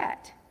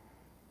forget.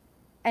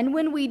 And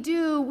when we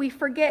do, we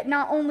forget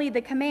not only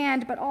the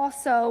command, but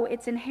also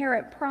its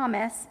inherent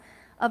promise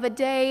of a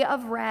day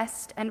of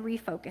rest and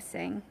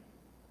refocusing.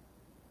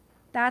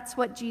 That's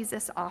what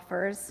Jesus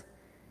offers.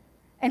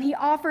 And he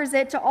offers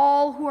it to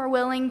all who are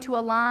willing to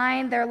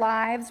align their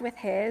lives with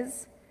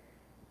his.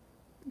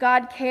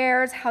 God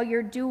cares how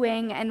you're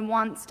doing and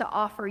wants to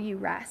offer you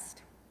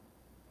rest.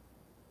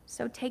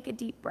 So take a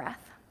deep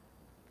breath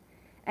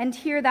and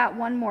hear that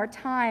one more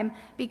time,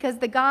 because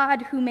the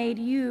God who made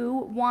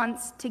you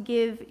wants to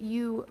give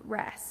you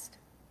rest.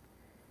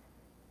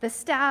 The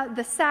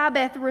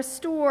Sabbath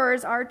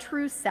restores our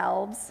true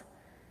selves,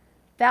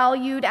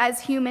 valued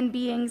as human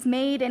beings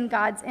made in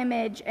God's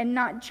image, and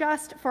not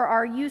just for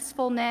our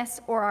usefulness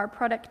or our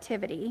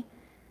productivity.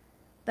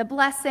 The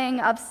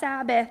blessing of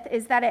Sabbath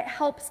is that it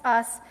helps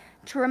us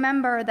to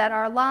remember that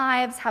our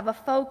lives have a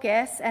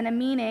focus and a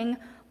meaning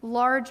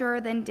larger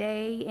than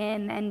day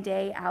in and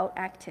day out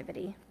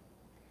activity.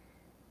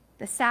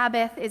 The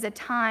Sabbath is a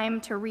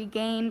time to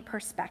regain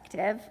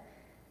perspective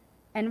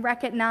and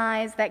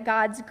recognize that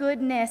God's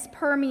goodness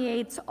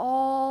permeates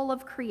all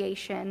of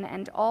creation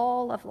and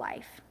all of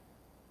life.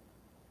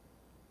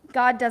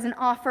 God doesn't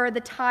offer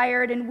the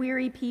tired and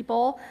weary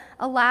people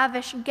a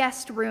lavish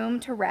guest room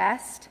to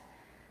rest,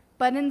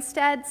 but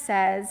instead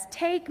says,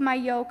 "Take my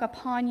yoke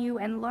upon you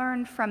and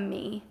learn from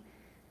me,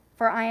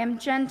 for I am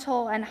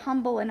gentle and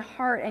humble in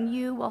heart, and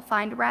you will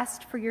find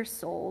rest for your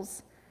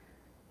souls.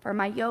 For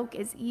my yoke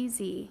is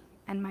easy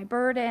and my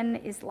burden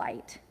is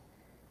light."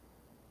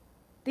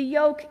 The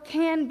yoke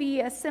can be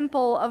a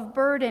symbol of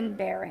burden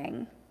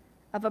bearing,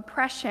 of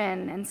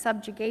oppression and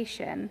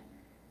subjugation,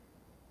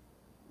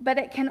 but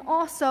it can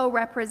also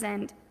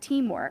represent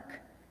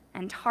teamwork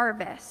and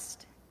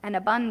harvest and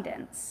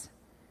abundance.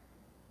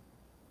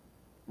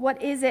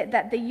 What is it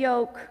that the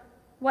yoke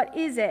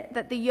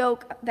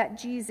that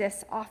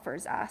Jesus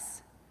offers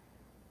us?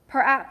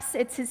 Perhaps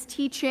it's his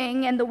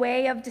teaching and the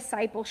way of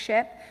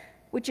discipleship,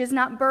 which is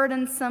not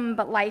burdensome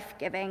but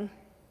life-giving.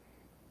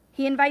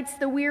 He invites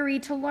the weary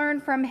to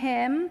learn from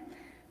him,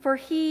 for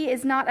he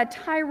is not a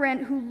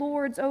tyrant who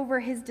lords over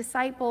his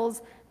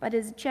disciples, but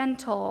is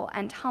gentle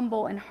and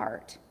humble in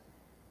heart.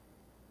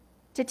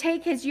 To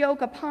take his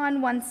yoke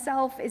upon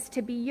oneself is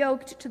to be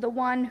yoked to the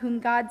one whom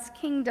God's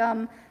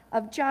kingdom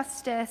of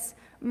justice,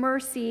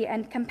 mercy,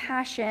 and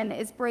compassion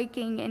is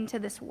breaking into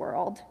this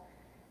world,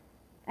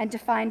 and to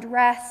find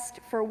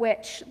rest for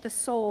which the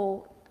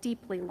soul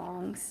deeply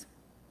longs.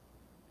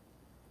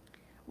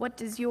 What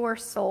does your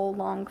soul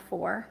long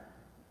for?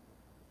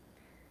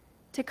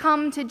 To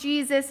come to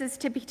Jesus is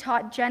to be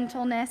taught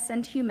gentleness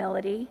and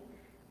humility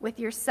with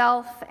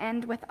yourself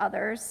and with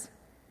others.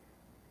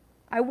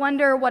 I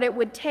wonder what it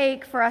would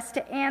take for us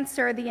to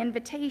answer the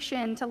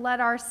invitation to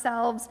let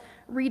ourselves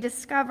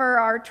rediscover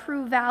our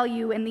true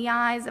value in the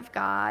eyes of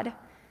God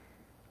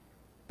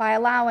by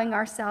allowing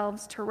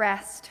ourselves to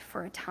rest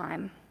for a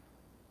time.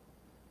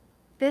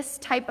 This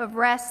type of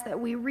rest that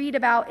we read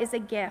about is a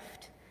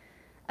gift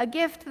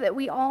that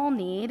we all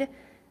need,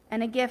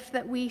 and a gift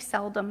that we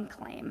seldom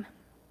claim.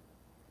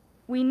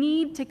 We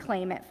need to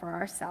claim it for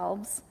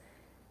ourselves,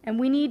 and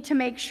we need to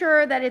make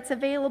sure that it's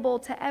available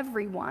to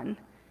everyone,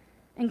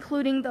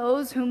 including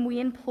those whom we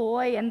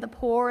employ, and the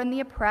poor and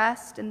the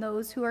oppressed, and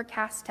those who are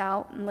cast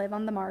out and live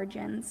on the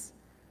margins.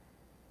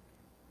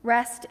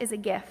 Rest is a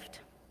gift,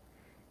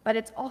 but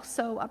it's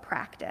also a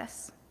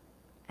practice,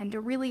 and a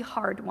really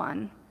hard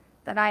one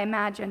that I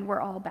imagine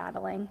we're all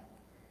battling.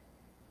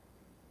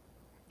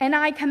 And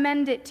I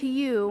commend it to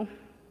you.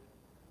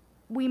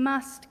 We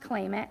must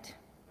claim it,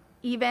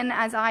 even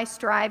as I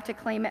strive to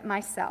claim it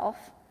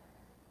myself.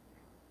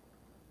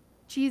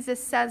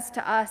 Jesus says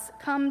to us,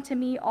 "Come to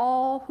me,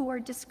 all who are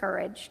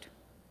discouraged.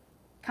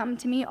 Come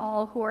to me,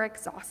 all who are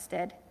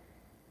exhausted.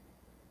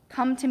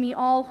 Come to me,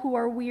 all who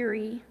are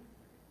weary,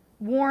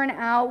 worn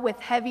out with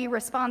heavy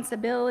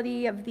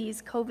responsibility of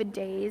these COVID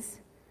days.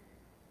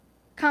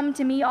 Come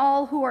to me,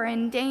 all who are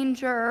in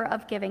danger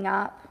of giving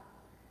up.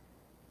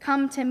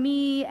 Come to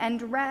me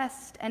and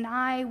rest, and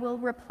I will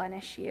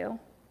replenish you.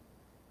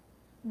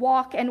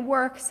 Walk and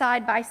work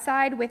side by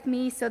side with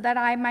me so that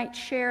I might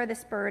share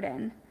this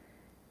burden.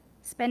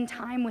 Spend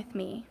time with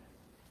me,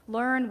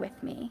 learn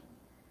with me.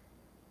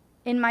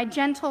 In my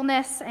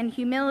gentleness and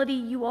humility,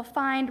 you will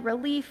find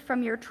relief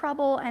from your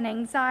trouble and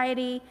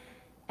anxiety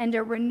and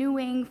a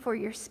renewing for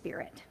your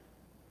spirit.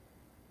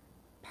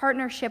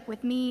 Partnership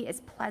with me is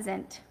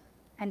pleasant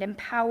and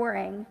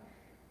empowering,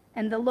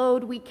 and the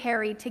load we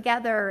carry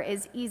together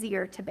is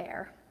easier to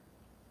bear.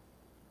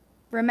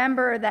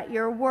 Remember that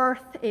your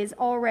worth is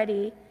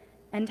already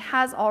and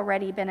has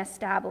already been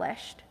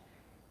established,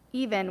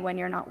 even when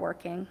you're not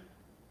working.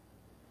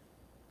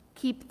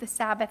 Keep the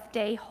Sabbath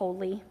day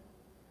holy.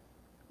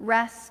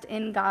 Rest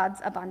in God's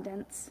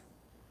abundance.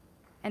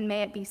 And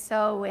may it be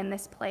so in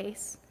this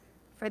place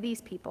for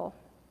these people.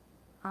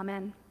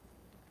 Amen.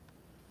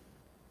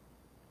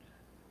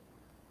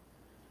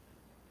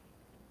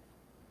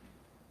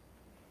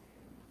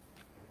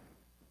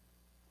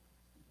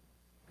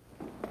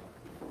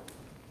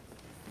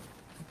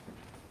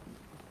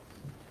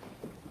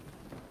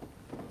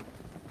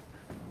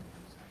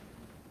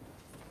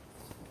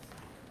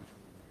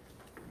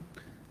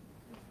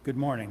 Good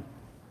morning.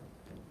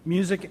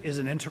 Music is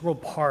an integral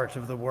part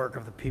of the work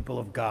of the people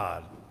of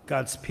God.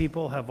 God's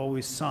people have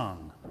always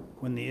sung.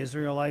 When the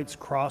Israelites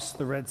crossed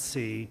the Red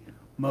Sea,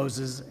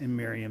 Moses and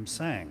Miriam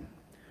sang.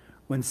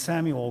 When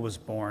Samuel was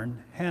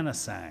born, Hannah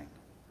sang.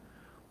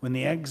 When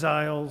the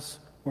exiles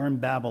were in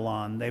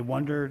Babylon, they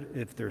wondered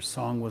if their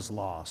song was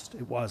lost.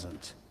 It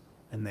wasn't,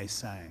 and they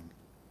sang.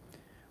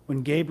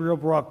 When Gabriel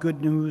brought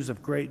good news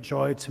of great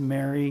joy to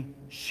Mary,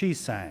 she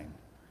sang.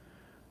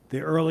 The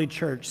early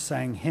church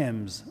sang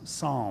hymns,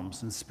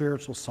 psalms, and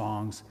spiritual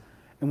songs,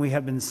 and we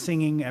have been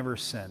singing ever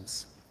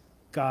since.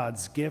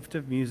 God's gift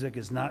of music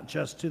is not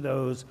just to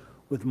those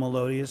with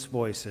melodious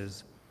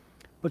voices,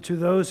 but to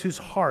those whose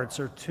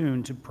hearts are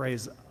tuned to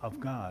praise of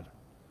God.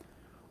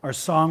 Our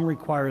song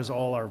requires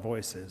all our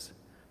voices.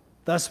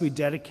 Thus we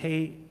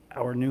dedicate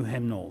our new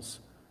hymnals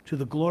to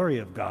the glory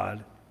of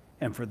God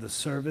and for the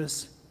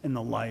service and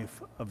the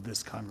life of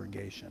this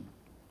congregation.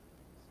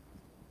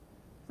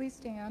 Please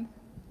stand.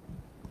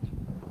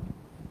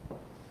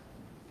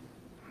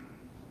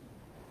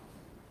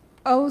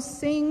 Oh,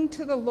 sing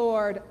to the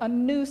Lord a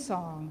new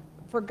song,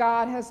 for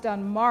God has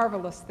done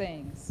marvelous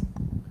things.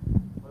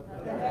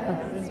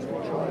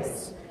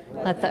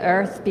 Let the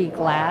earth be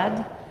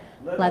glad,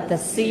 let the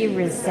sea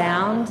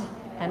resound,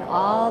 and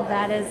all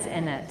that is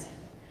in it.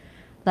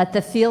 Let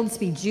the fields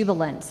be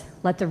jubilant,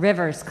 let the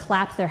rivers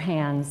clap their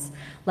hands,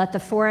 let the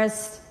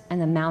forest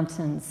and the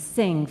mountains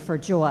sing for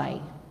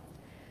joy.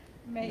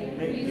 Make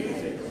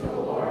music to the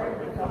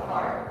Lord with the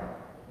harp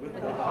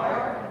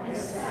and the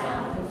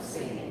sound of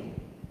singing.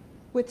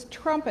 With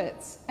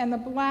trumpets and the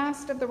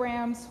blast of the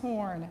ram's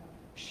horn,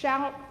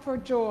 shout for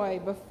joy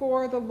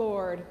before the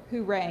Lord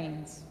who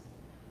reigns.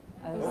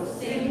 Oh,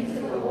 sing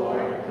to the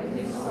Lord a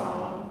new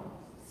song.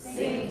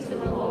 Sing to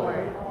the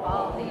Lord,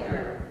 all the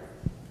earth.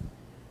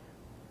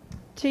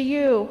 To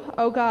you,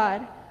 O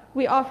God,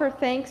 we offer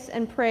thanks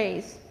and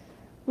praise.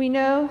 We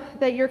know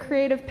that your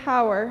creative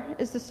power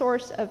is the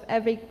source of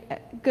every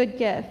good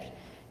gift.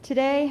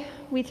 Today,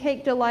 we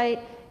take delight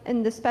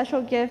in the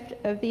special gift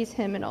of these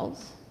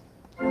hymnals.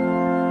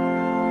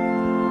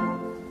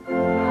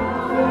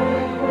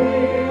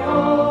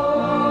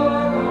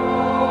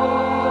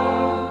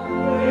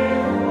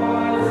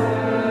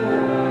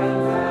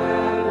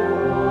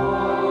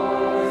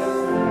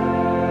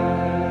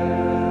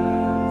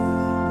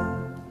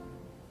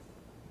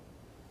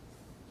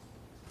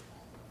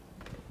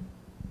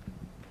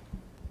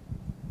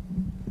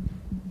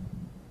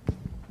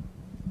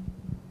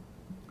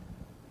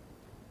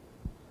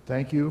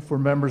 Thank you for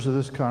members of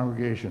this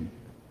congregation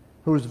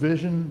whose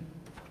vision,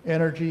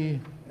 energy,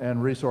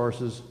 and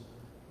resources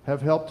have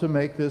helped to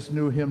make this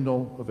new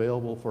hymnal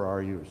available for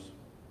our use.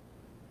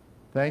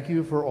 Thank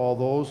you for all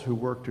those who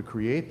worked to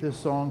create this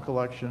song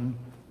collection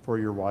for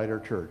your wider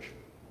church: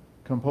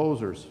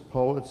 composers,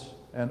 poets,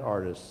 and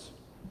artists,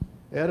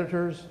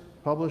 editors,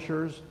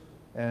 publishers,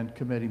 and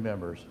committee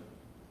members.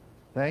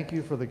 Thank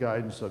you for the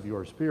guidance of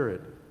your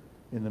spirit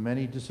in the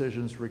many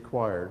decisions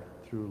required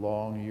through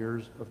long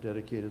years of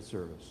dedicated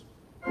service.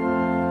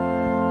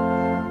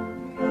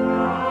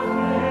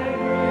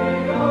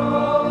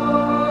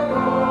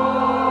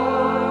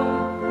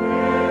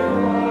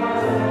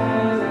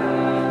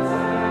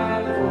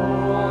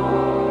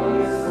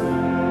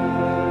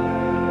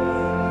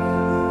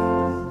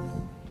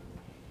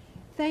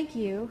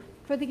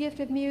 for the gift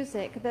of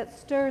music that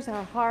stirs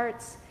our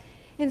hearts,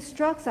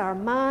 instructs our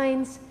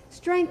minds,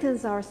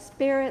 strengthens our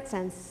spirits,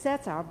 and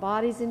sets our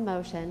bodies in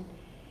motion.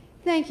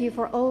 Thank you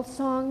for old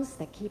songs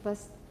that keep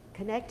us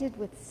connected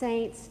with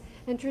saints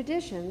and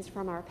traditions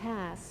from our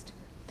past,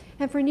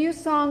 and for new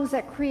songs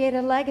that create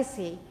a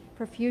legacy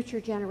for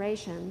future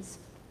generations.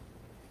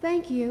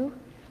 Thank you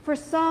for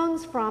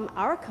songs from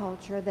our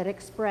culture that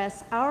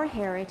express our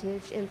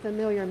heritage in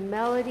familiar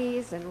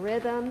melodies and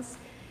rhythms,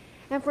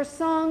 and for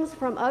songs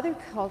from other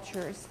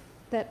cultures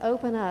that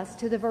open us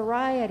to the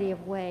variety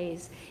of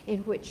ways in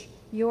which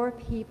your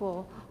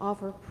people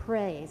offer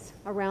praise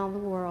around the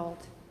world.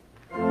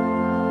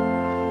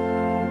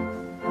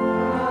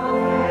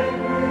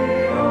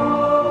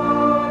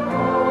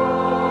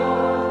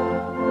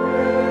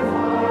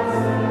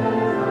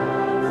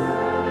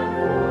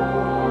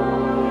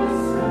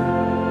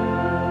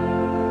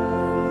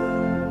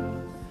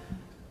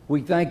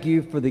 We thank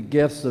you for the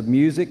gifts of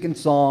music and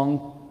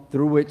song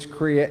through which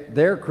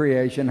their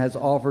creation has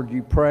offered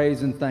you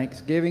praise and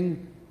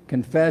thanksgiving,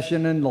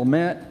 confession and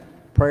lament,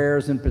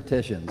 prayers and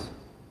petitions.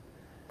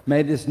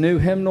 May this new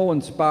hymnal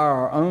inspire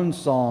our own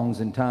songs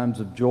in times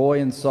of joy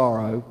and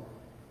sorrow,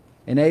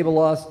 enable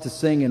us to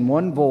sing in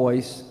one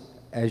voice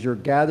as your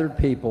gathered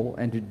people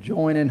and to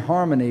join in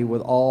harmony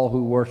with all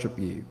who worship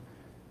you.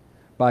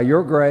 By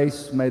your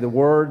grace, may the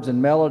words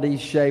and melodies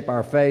shape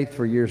our faith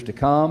for years to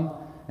come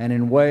and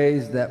in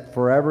ways that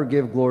forever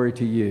give glory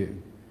to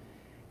you.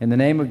 In the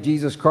name of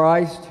Jesus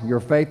Christ, your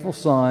faithful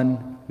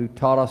Son, who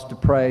taught us to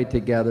pray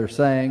together,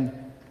 saying,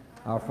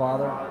 Our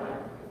Father,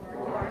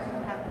 who art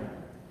in heaven,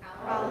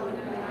 hallowed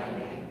be thy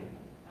name.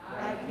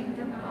 Thy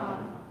kingdom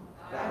come,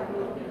 thy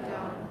will be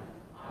done,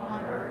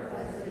 on earth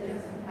as it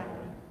is in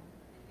heaven.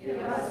 Give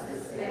us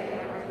this day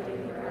our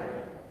daily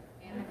bread,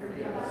 and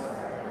forgive us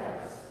our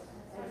debts,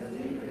 as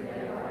we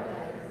forgive our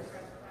debtors.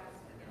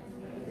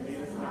 And lead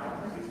us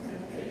not into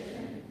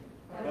temptation,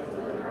 but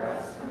deliver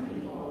us from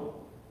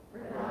evil. For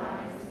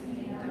thine is the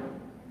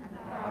kingdom, and the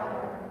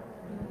power,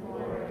 and the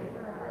glory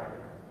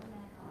forever.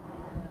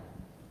 Amen.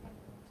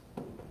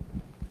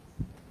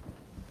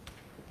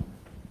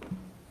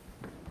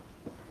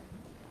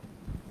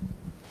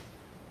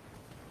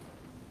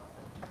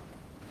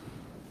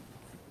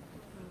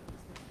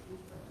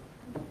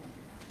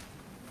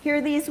 Hear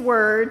these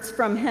words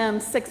from hymn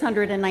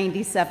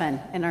 697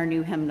 in our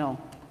new hymnal.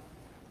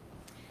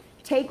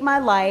 Take my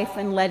life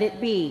and let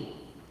it be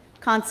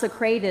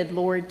consecrated,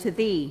 Lord, to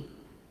thee.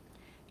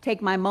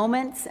 Take my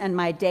moments and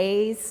my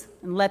days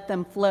and let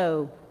them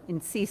flow in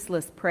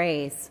ceaseless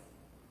praise.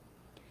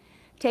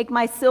 Take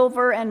my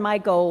silver and my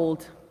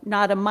gold,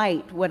 not a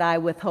mite would I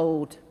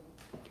withhold.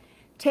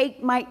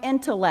 Take my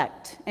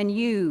intellect and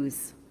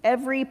use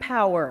every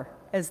power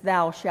as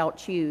thou shalt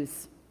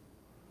choose.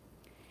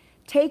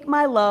 Take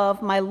my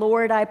love, my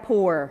Lord, I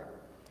pour,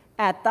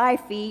 at thy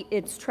feet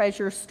its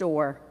treasure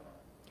store.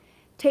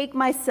 Take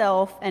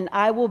myself, and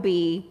I will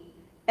be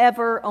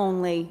ever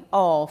only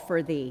all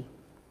for thee.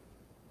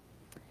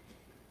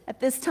 At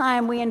this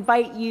time, we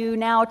invite you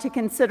now to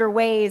consider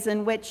ways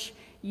in which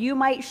you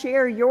might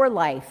share your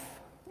life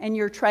and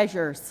your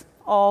treasures,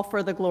 all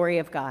for the glory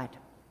of God.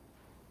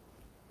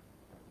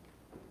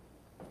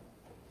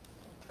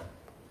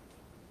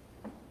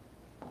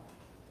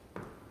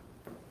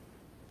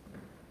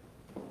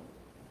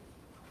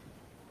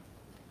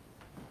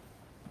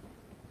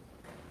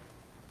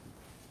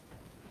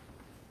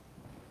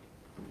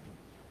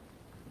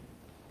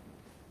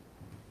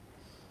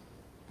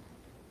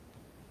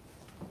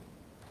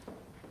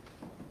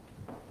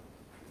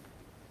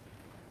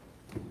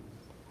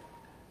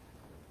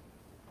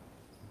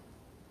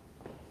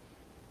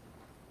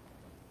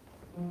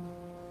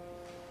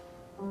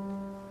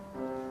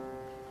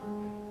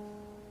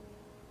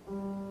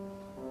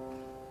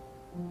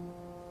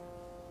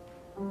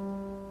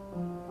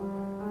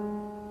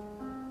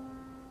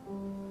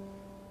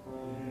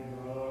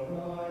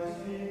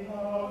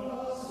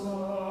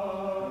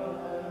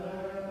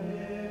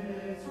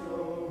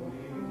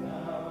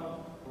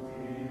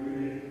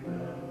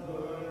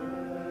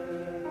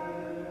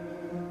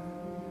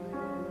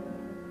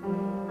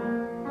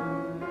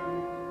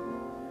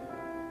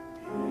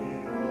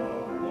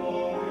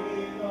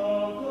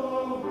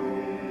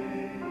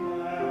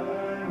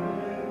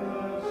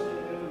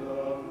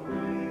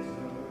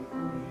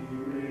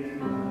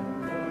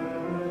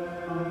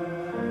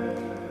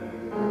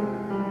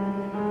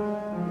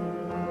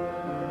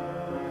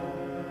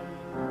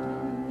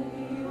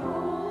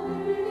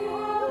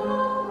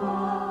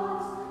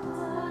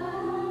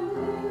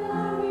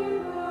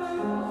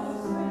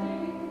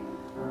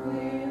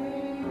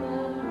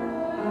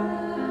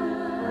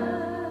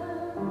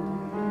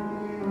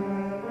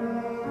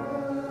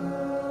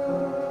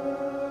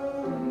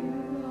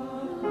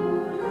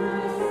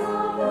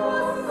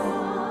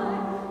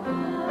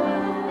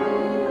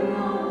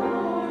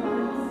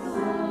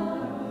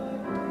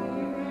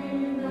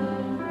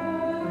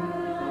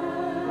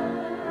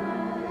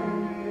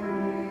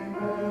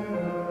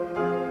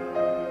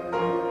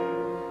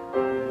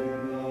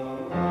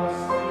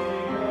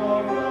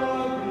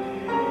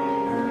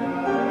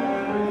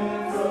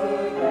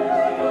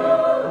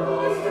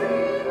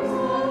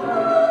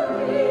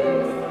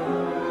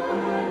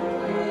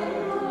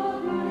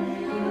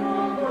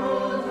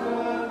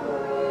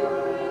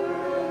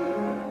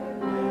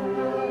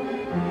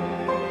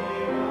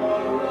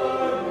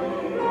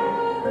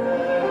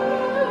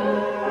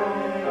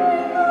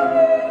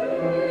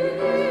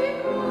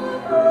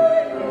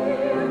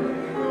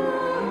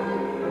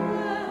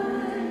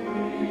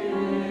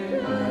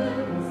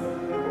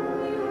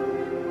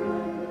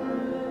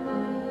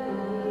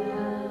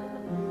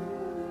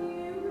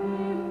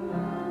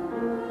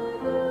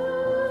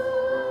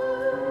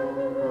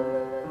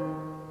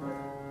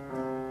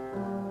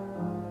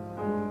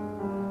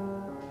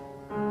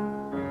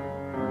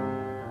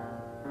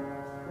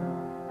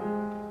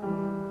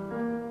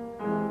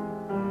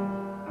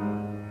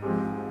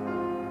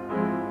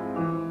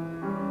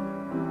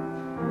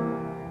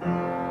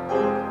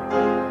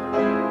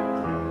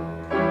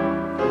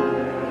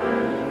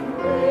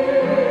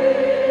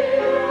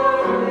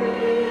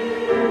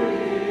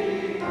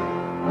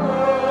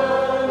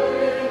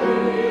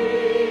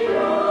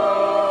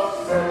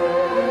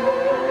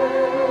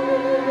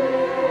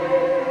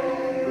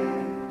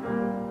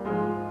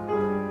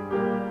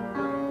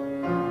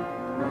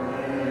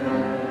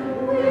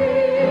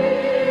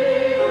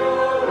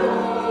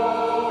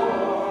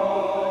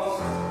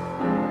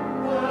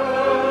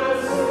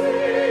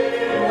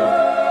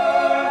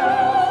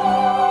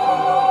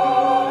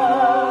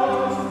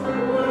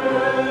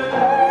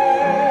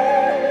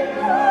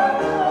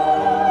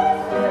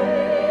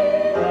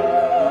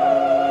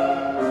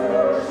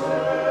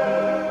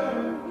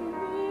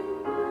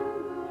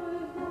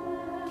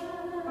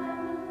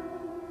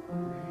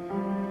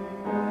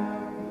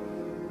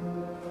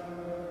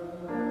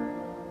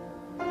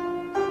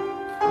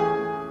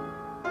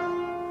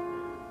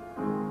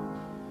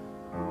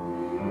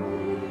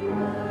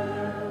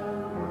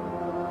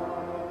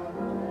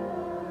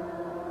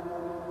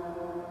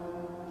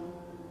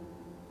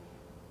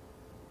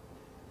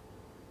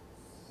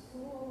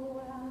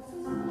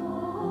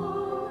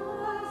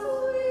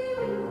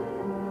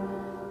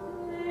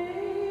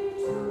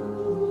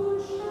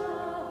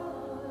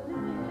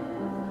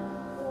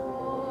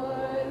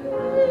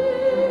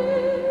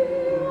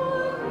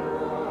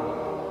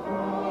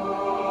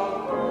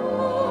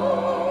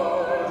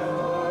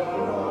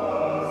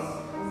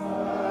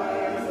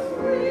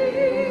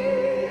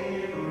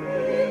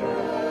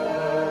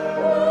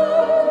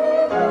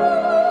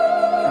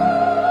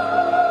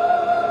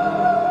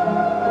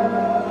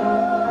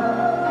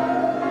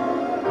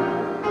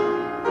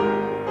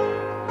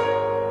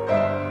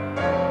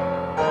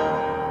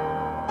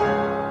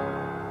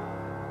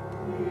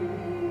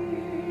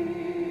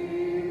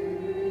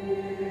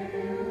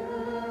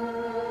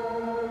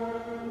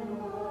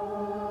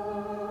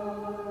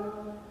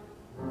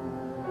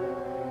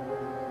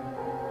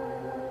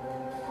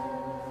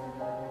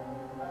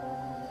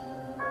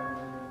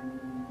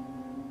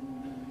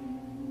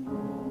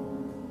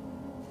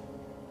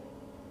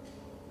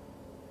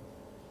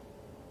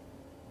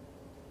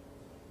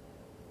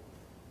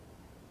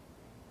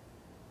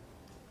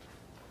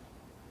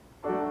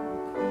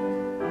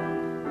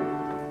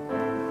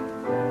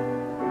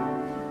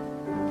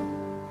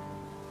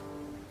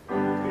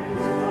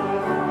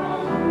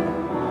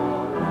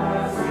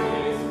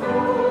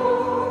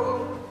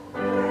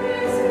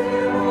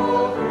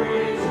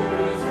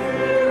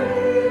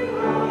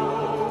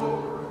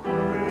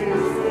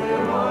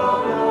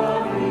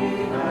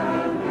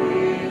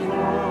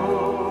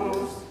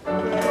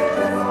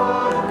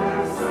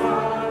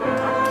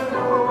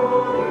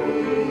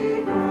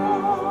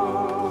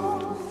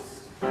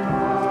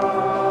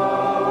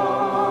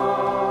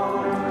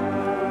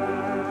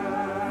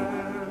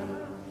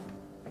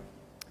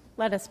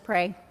 Let us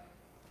pray.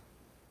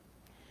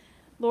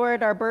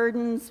 Lord, our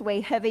burdens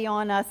weigh heavy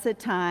on us at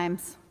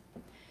times.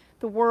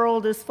 The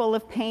world is full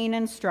of pain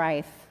and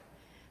strife,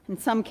 and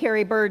some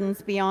carry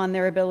burdens beyond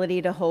their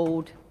ability to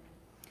hold.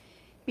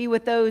 Be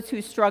with those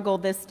who struggle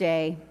this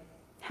day.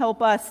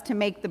 Help us to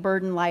make the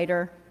burden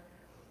lighter.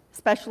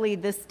 Especially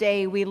this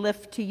day, we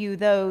lift to you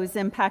those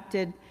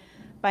impacted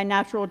by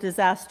natural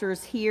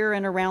disasters here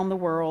and around the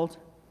world,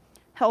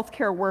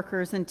 healthcare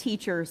workers and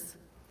teachers,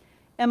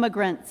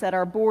 immigrants at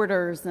our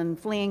borders and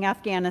fleeing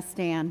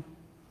Afghanistan,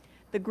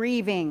 the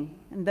grieving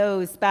and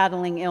those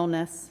battling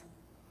illness,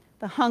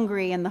 the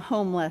hungry and the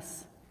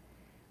homeless.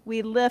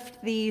 We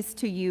lift these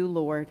to you,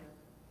 Lord.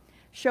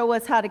 Show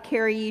us how to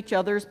carry each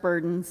other's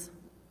burdens.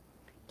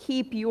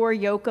 Keep your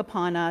yoke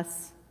upon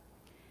us.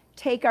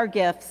 Take our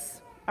gifts,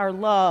 our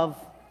love,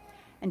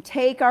 and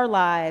take our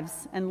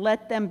lives and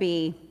let them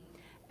be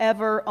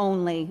ever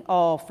only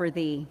all for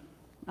thee.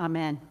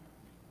 Amen.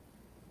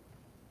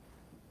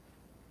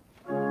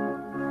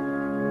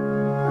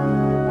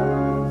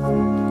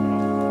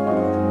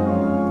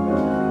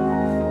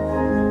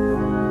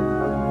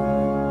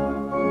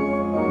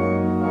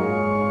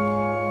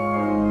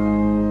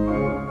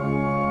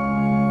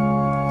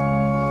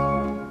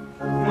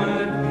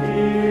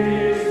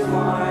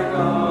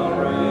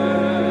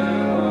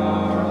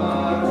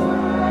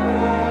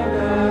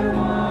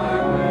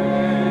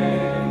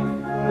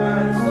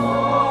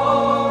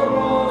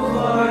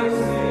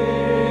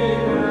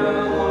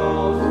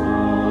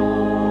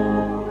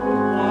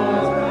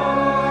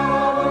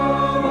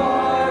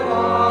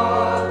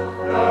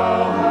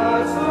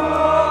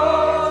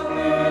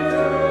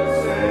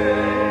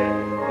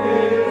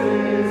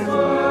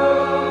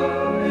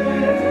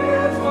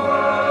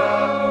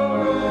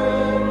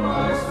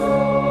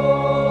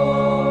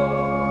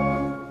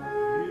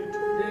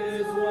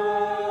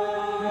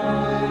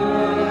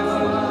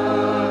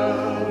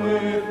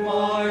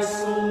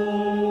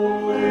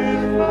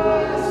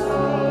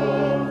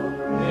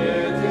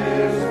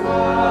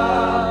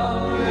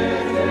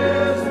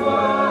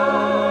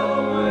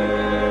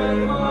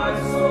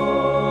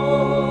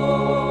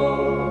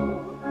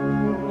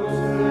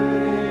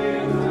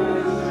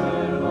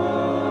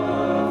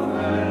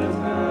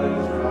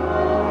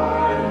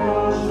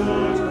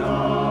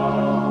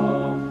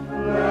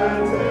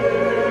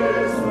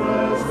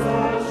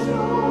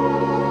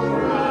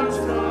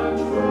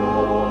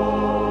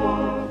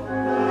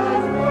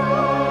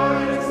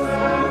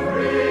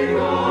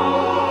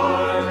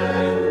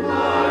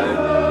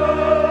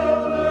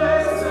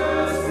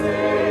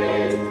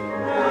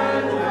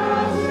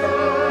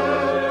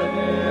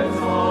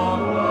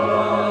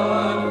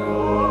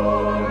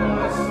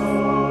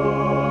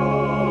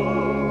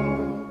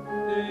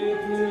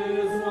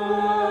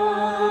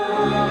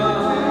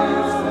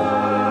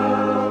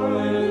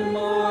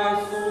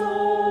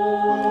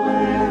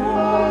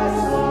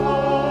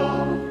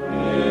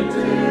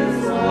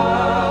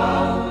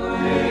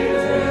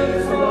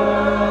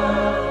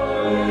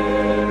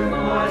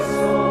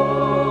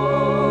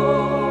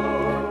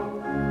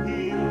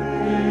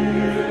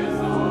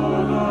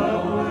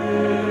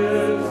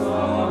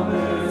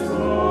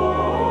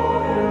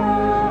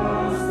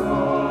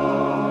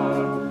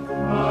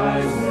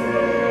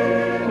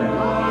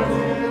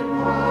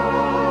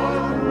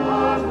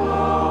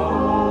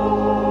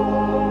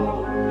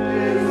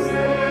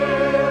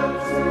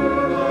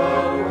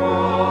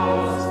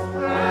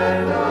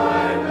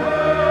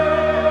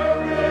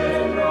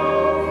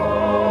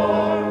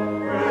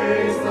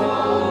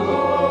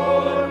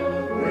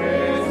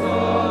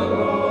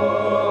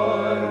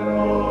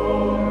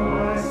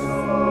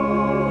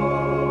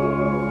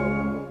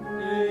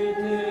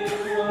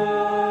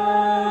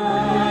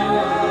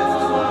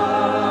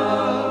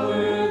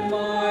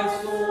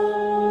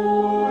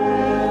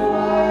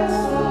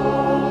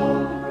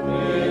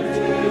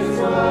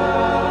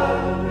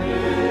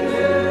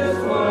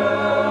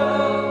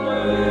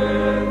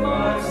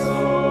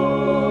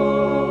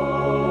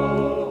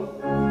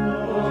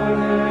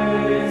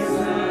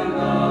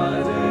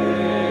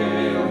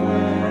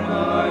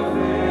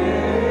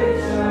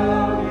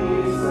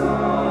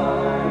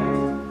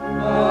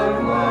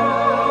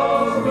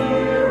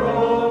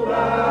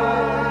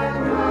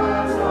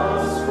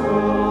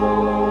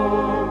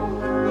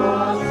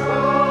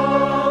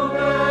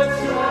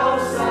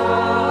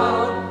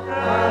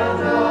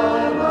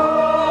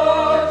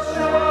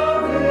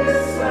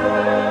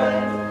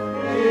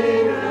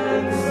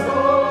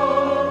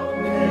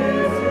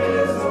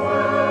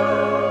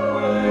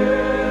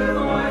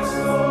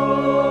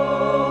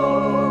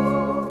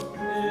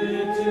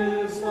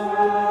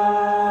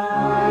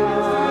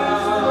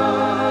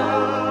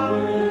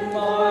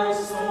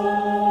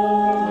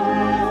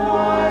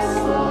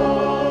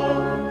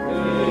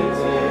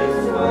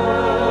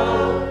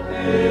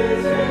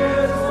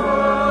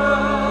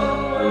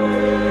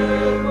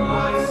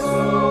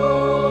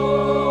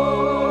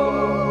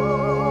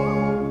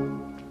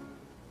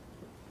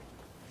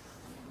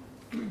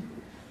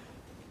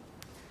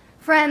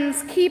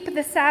 Friends, keep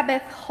the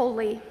Sabbath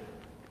holy.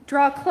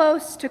 Draw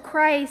close to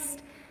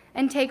Christ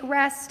and take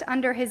rest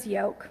under his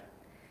yoke.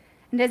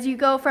 And as you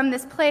go from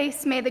this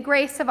place, may the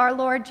grace of our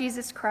Lord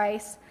Jesus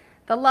Christ,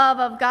 the love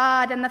of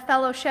God, and the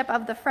fellowship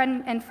of the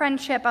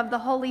friendship of the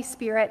Holy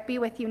Spirit be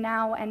with you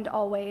now and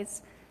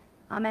always.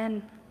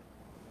 Amen.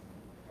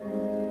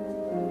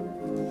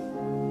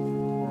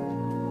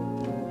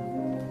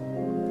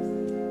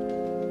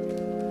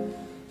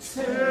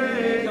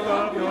 Take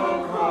up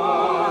your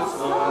cross,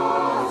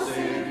 the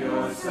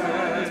Savior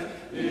said,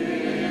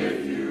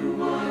 if you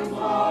would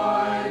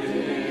my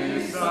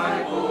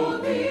disciple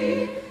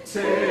be.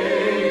 Take